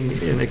closing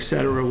and et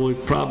cetera, we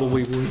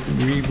probably won't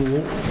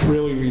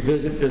really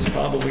revisit this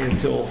probably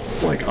until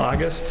like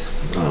August,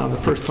 the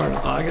first part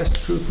of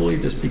August, truthfully,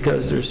 just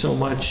because there's so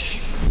much,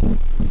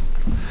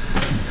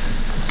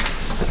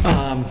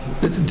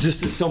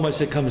 just so much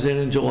that comes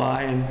in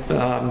July and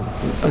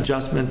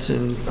adjustments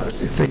and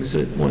things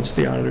that once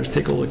the auditors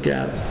take a look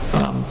at,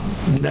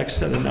 next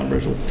set of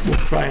numbers we'll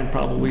try and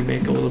probably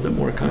make a little bit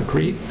more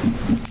concrete,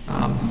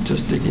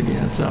 just to give you a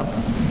heads up.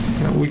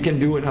 You know, we can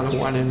do another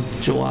one in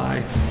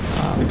July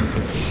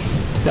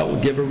that will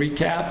give a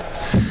recap,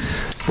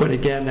 but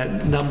again,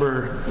 that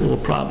number will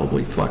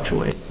probably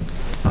fluctuate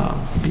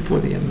before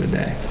the end of the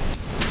day.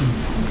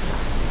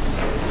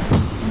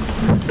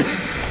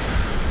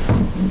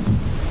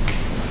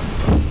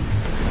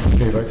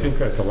 Dave, I think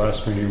at the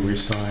last meeting we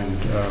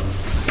signed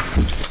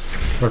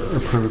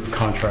approved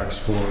contracts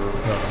for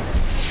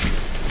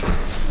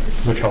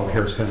the child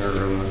care center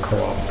and the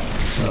co-op.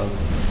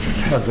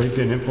 Have they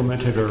been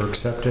implemented or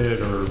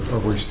accepted, or are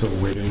we still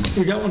waiting?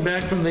 We got one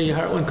back from the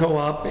Hartland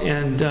Co-op,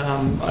 and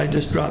I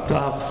just dropped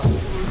off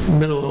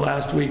middle of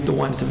last week the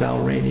one to Val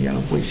Rainey. I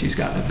don't believe she's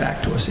gotten it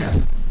back to us yet.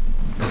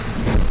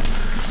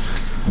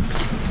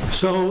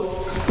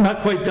 So,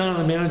 not quite done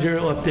on the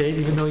managerial update,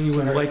 even though you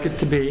would like it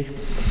to be.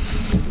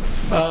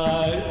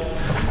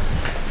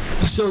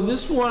 So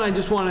this one I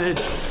just want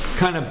to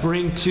kind of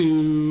bring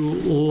to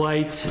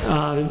light.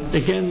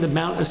 Again, the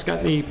Mount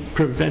Escutney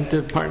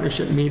Preventive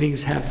Partnership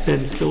meetings have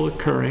been still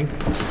occurring.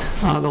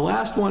 The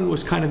last one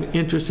was kind of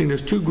interesting.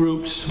 There's 2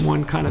 groups,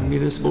 one kind of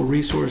municipal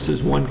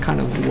resources, one kind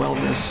of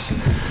wellness.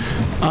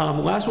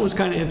 The last one was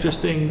kind of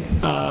interesting.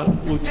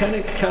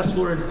 Lieutenant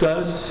Kessler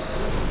does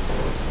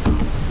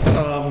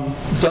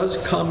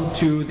come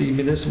to the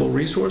municipal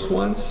resource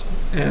ones,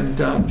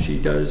 and she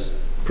does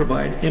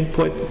provide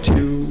input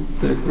to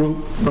to the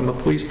group from a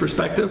police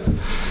perspective.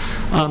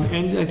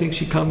 And I think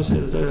she comes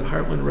as a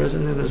Hartland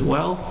resident as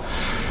well.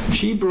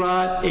 She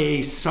brought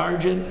a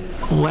sergeant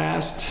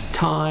last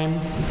time,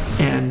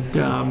 and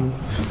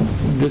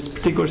this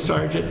particular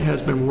sergeant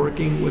has been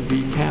working with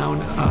the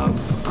town of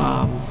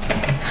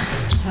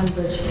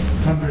Tunbridge.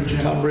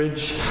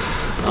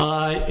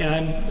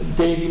 And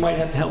Dave, you might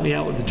have to help me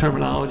out with the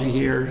terminology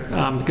here,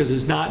 because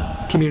it's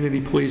not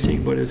community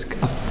policing, but it's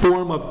a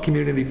form of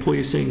community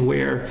policing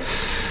where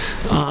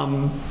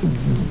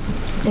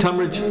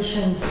Tunbridge...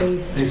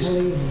 Information-based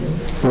policing.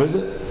 What is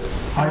it?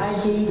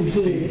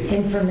 IDP,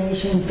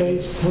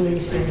 information-based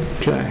policing.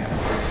 Okay.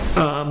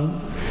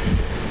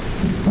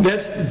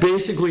 That's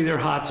basically their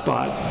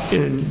hotspot,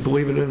 and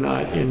believe it or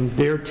not, in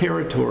their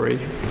territory.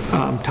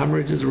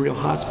 Tunbridge is a real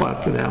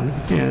hotspot for them,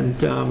 and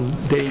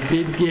they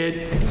did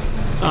get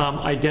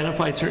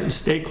identified certain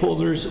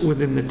stakeholders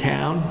within the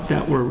town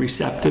that were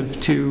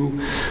receptive to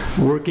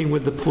working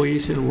with the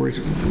police and were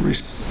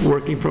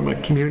working from a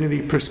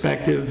community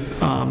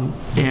perspective,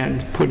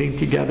 and putting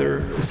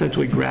together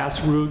essentially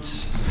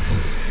grassroots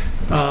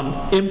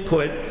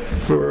input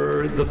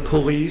for the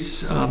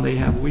police. They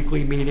have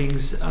weekly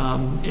meetings,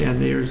 and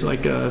there's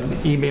like an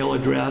email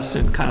address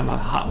and kind of a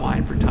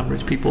hotline for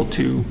Tunbridge people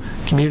to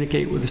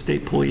communicate with the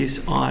state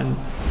police on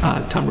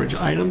Tunbridge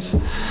items.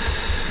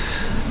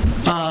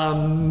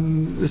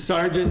 The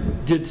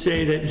sergeant did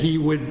say that he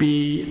would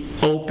be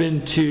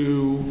open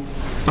to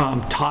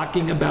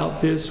talking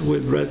about this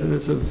with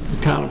residents of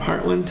the town of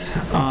Hartland,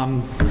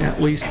 at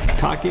least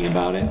talking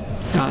about it.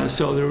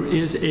 So there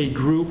is a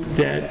group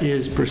that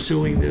is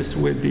pursuing this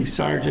with the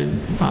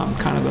sergeant,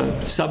 kind of a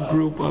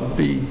subgroup of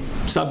the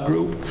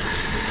subgroup.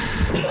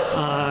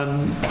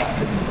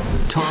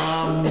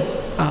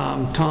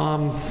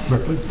 Tom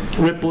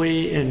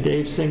Ripley and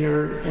Dave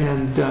Singer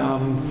and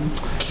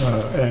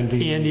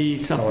Andy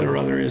something or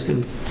other is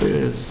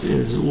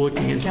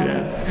looking into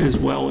that, as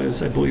well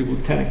as I believe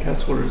Lieutenant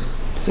Kessler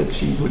said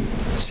she would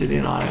sit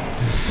in on it.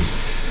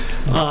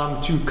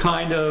 To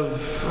kind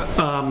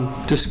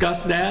of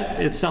discuss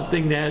that. It's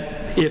something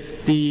that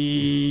if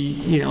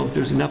if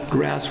there's enough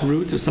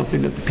grassroots, it's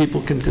something that the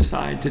people can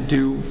decide to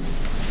do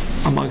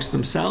amongst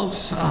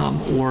themselves,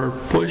 or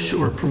push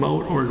or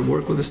promote or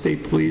work with the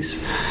state police,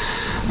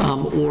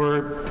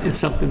 or it's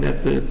something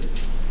that the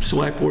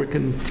select board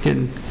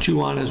can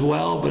chew on as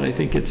well. But I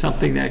think it's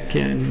something that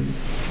can,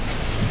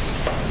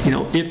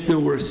 if there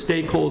were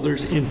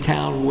stakeholders in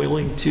town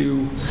willing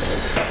to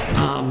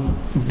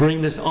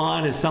bring this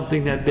on, is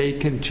something that they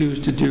can choose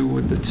to do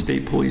with the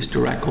state police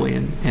directly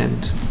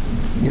and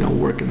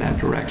work in that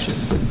direction.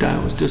 But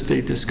that was just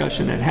a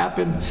discussion that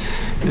happened.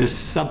 It is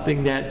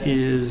something that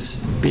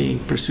is being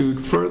pursued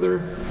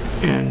further,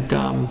 and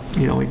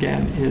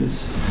again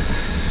is.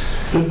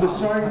 The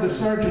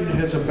sergeant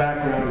has a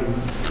background,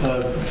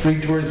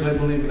 3 tours, I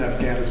believe, in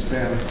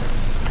Afghanistan.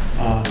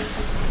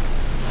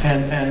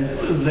 And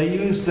they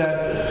use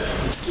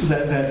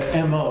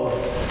that MO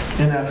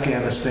in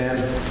Afghanistan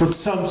with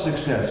some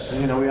success.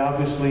 We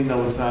obviously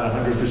know it's not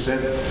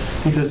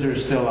 100% because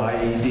there's still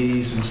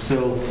IEDs and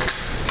still,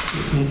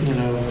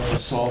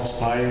 assaults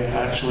by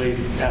actually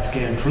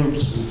Afghan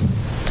troops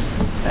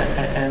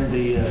and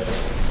the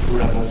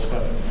rebels.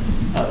 But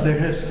there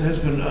has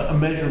been a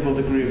measurable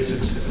degree of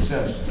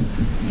success.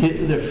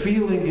 Their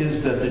feeling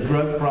is that the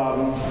drug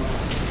problem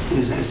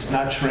is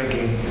not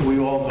shrinking. We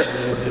all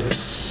know that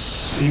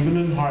it's, even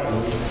in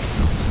Hartland,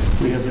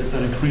 we have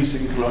an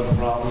increasing drug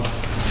problem.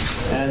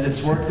 And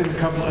it's worked in a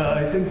couple,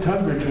 I think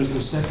Tunbridge was the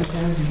second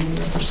time. Do you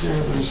remember,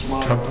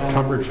 Sarah?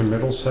 Tunbridge and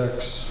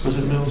Middlesex. Was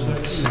it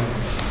Middlesex? Yeah.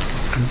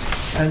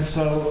 And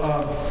so,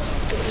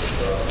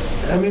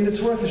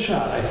 it's worth a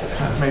shot, I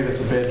think. Maybe it's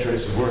a bad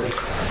choice of words.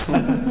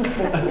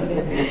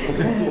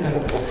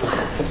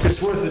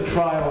 It's worth a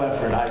trial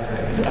effort, I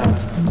think.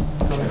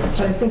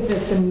 But I think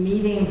that the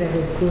meeting that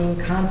is being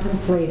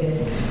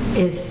contemplated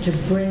is to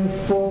bring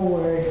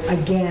forward,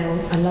 again,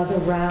 another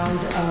round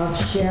of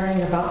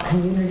sharing about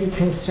community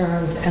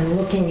concerns and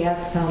looking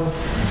at some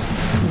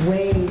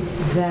ways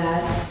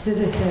that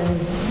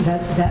citizens,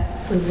 that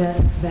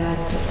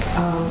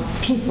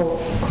people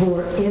who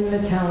are in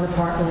the town of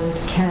Hartland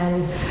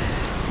can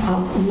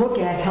look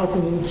at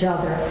helping each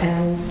other.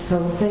 And so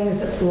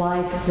things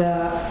like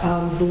the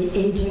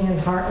Aging in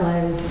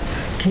Heartland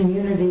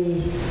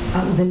community,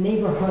 the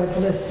neighborhood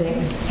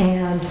listings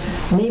and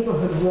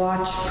neighborhood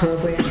watch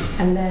programs,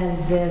 and then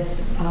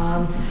this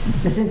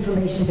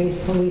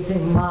information-based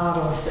policing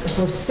models.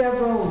 So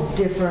several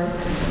different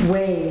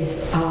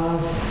ways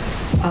of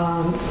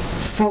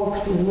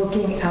folks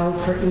looking out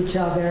for each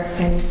other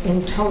and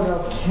in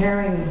total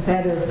caring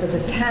better for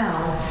the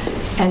town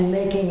and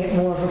making it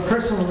more of a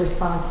personal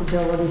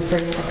responsibility for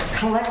you, a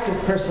collective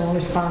personal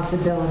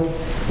responsibility,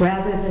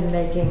 rather than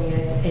making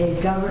it a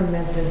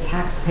government and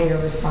taxpayer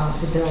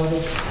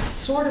responsibility,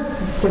 sort of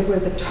where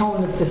the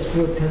tone of this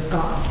group has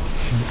gone.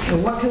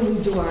 And what can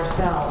we do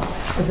ourselves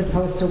as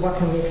opposed to what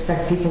can we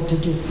expect people to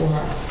do for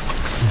us?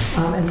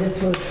 And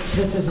this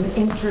is an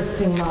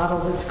interesting model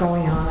that's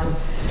going on.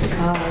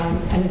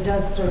 And it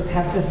does sort of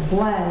have this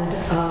blend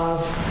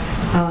of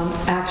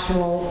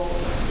actual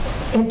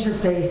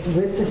interface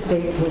with the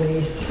state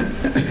police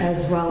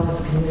as well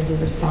as community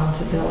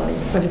responsibility.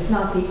 But it's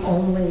not the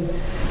only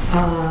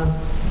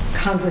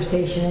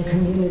conversation and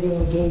community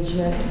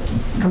engagement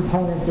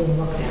component being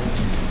looked at.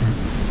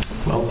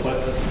 Well,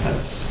 but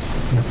that's...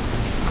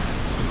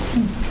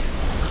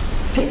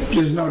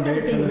 There's no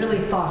date for Being this? really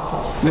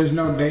thoughtful. There's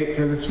no date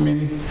for this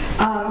meeting?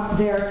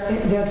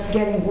 That's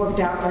getting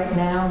worked out right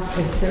now.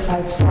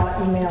 I saw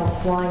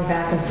emails flying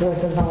back and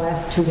forth in the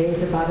last 2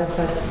 days about it,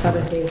 but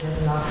a date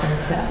has not been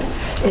set.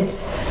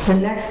 The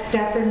next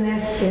step in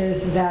this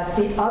is that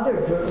the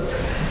other group,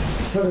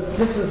 sort of,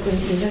 this was the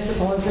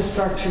municipal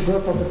infrastructure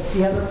group, or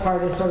the other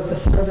part is sort of the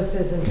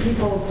services and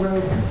people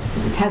group,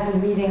 has a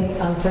meeting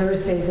on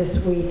Thursday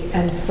this week,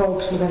 and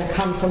folks were going to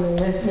come from the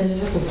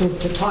municipal group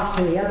to talk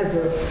to the other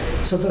group.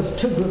 So those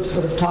two groups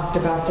would have talked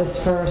about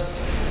this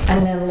first,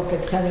 and then look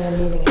at setting a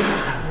meeting on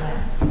that.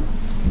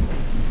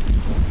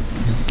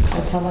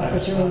 That sound like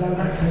what you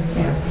remember?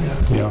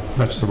 Yeah,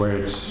 that's the way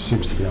it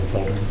seems to be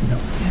unfolding.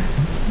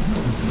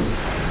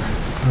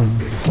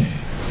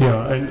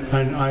 Yeah,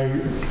 and I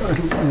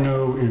don't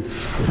know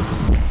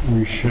if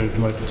we should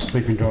let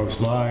sleeping dogs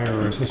lie,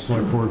 or as a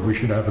select board, we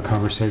should have a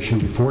conversation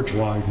before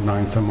July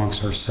 9th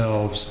amongst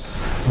ourselves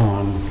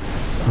on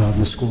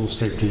the school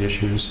safety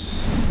issues.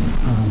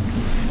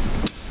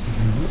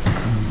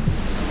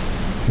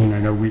 And I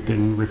know we've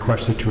been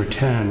requested to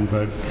attend,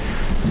 but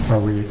are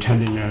we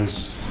attending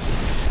as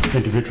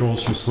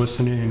individuals just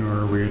listening,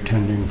 or are we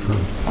attending for,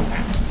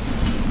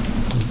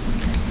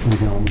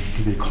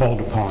 to be called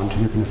upon to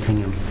give an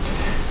opinion?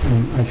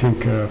 And I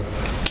think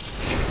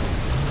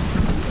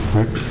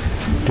what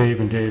Dave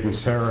and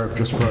Sarah have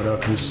just brought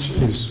up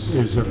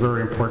is a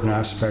very important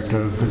aspect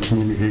of the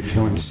community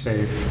feeling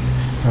safe.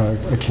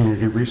 A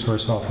community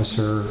resource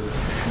officer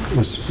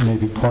is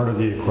maybe part of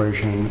the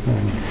equation,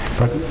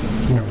 but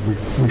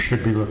we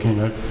should be looking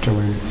at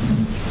doing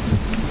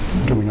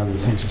other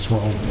things as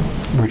well,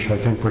 which I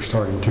think we're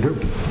starting to do.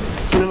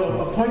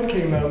 A point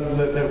came out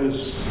that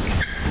was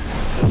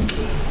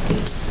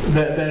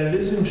that it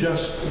isn't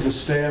just the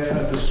staff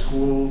at the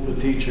school, the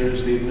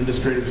teachers, the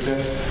administrative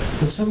staff,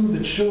 but some of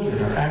the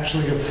children are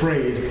actually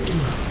afraid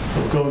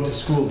of going to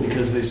school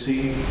because they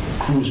see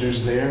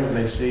cruisers there and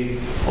they see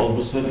all of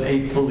a sudden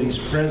 8 police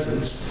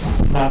presence,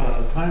 not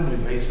on a timely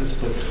basis,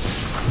 but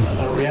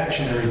a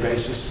reactionary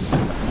basis.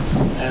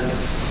 And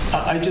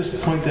I just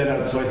point that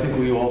out, so I think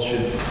we all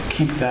should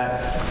keep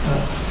that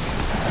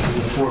in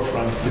the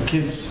forefront. The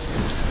kids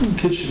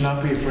should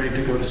not be afraid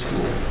to go to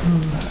school.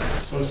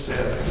 It's so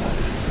sad.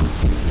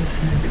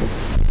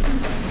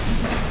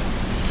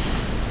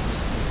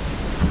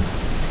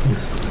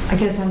 I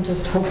guess I'm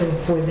just hoping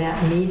for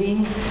that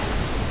meeting,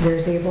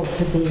 there's able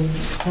to be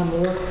some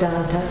work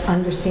done to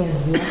understand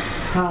what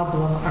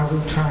problem are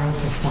we trying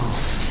to solve.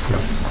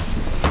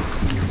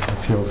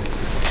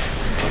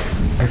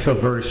 I feel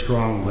very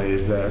strongly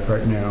that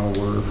right now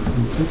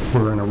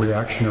we're in a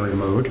reactionary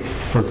mode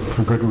for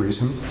good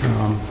reason,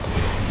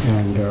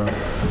 and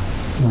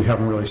we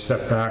haven't really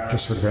stepped back to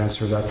sort of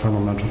answer that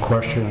fundamental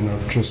question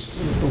of just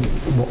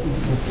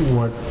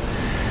what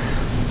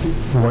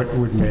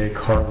would make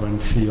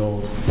Hartland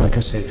feel like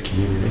a safe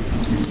community.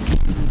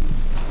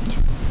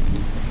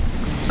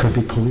 Could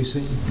be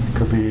policing,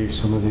 could be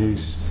some of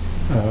these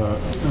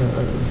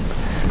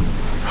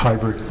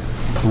hybrid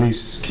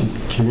police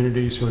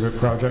community sort of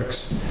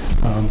projects.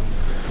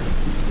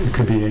 It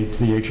could be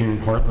the Aging in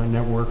Hartland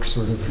network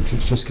sort of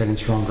just getting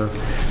stronger.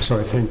 So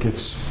I think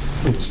it's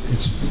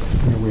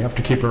we have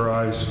to keep our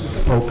eyes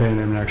open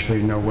and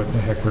actually know what the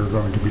heck we're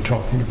going to be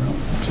talking about.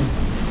 So.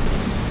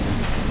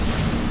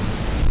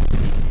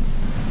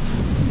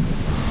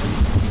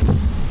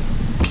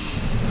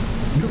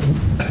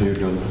 You're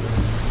done.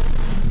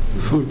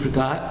 Food for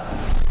thought.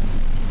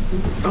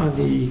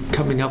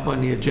 Coming up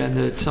on the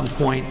agenda at some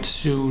point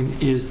soon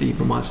is the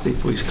Vermont State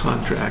Police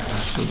contract,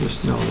 so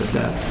just know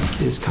that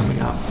is coming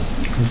up.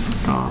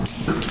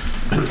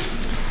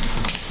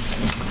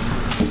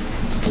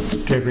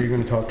 Dave, are you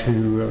going to talk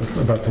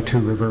about the Two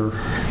River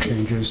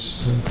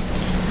changes?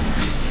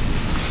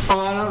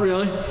 Not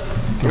really.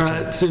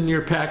 It's in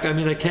your pack. I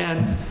mean, I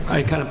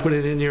kind of put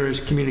it in there as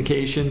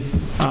communication.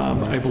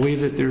 I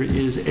believe that there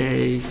is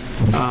a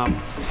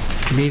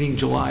meeting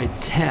July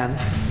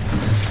 10th,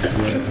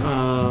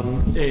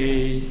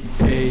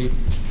 a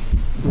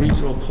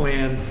regional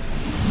plan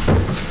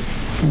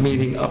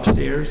meeting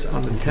upstairs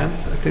on the 10th.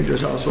 I think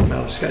there's also a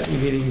Mount Scottney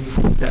meeting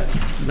that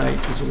night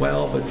as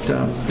well, but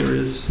there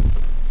is,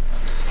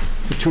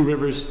 the Two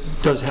Rivers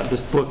does have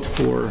this booked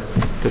for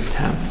the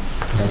 10th.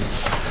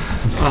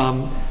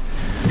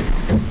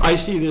 I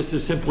see this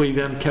as simply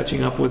them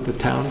catching up with the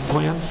town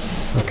plan.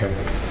 Okay.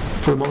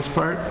 For the most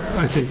part.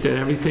 I think that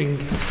everything,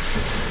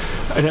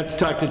 I'd have to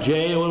talk to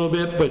Jay a little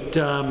bit, but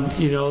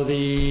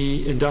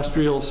the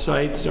industrial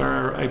sites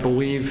are, I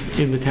believe,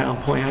 in the town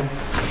plan.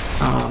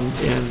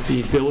 And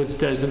the village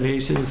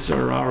designations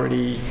are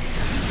already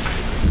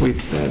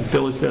we've had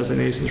village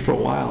designations for a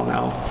while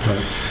now.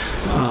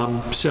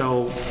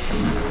 So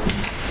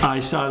I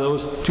saw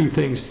those two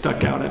things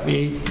stuck out at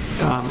me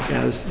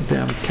as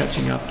them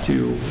catching up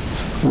to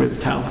where the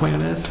town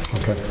plan is.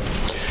 Okay.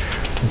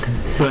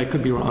 But I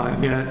could be wrong. I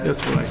mean,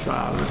 that's what I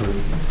saw.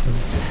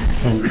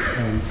 And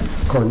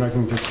Gordon, I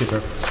can just give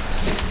a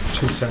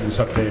two-sentence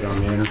update on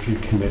the Energy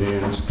Committee,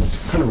 and it's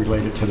kind of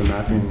related to the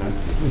mapping at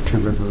Two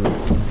River.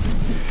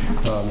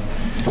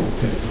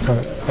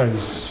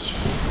 As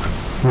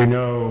we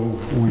know,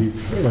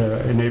 we've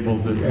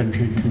enabled the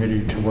Energy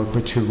Committee to work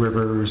with Two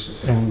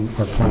Rivers and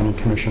our Planning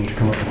Commission to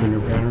come up with a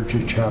new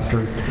energy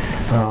chapter.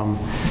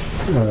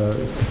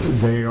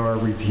 They are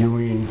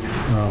reviewing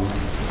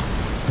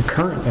the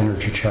current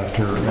energy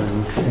chapter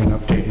and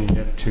updating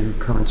it to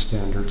current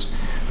standards,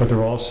 but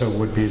there also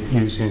would be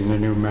using the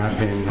new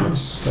mapping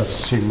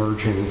that's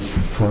emerging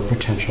for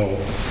potential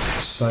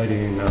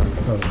siting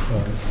of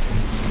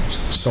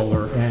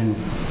solar and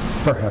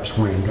perhaps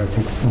wind. I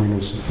think wind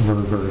is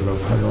very, very low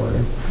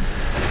priority.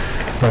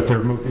 But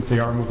they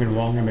are moving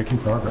along and making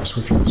progress,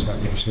 which I was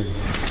happy to see.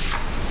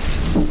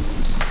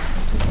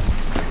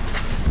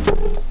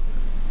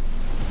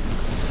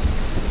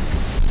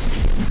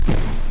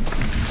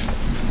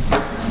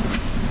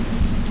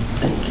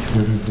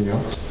 Anything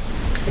else?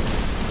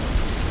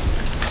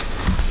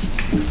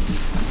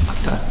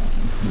 Done.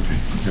 Okay,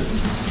 good.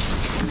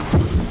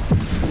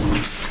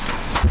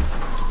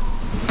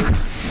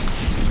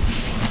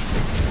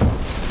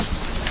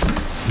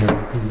 You have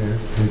anything there?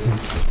 Anything?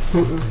 You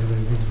have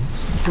anything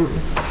else?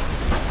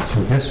 So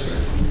this way,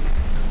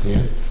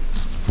 yeah,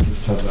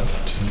 just have that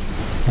to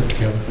put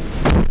together.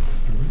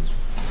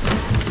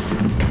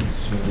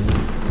 So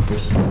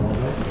this is all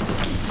that.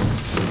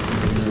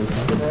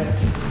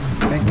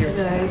 Thank you. Good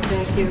night,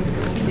 thank you.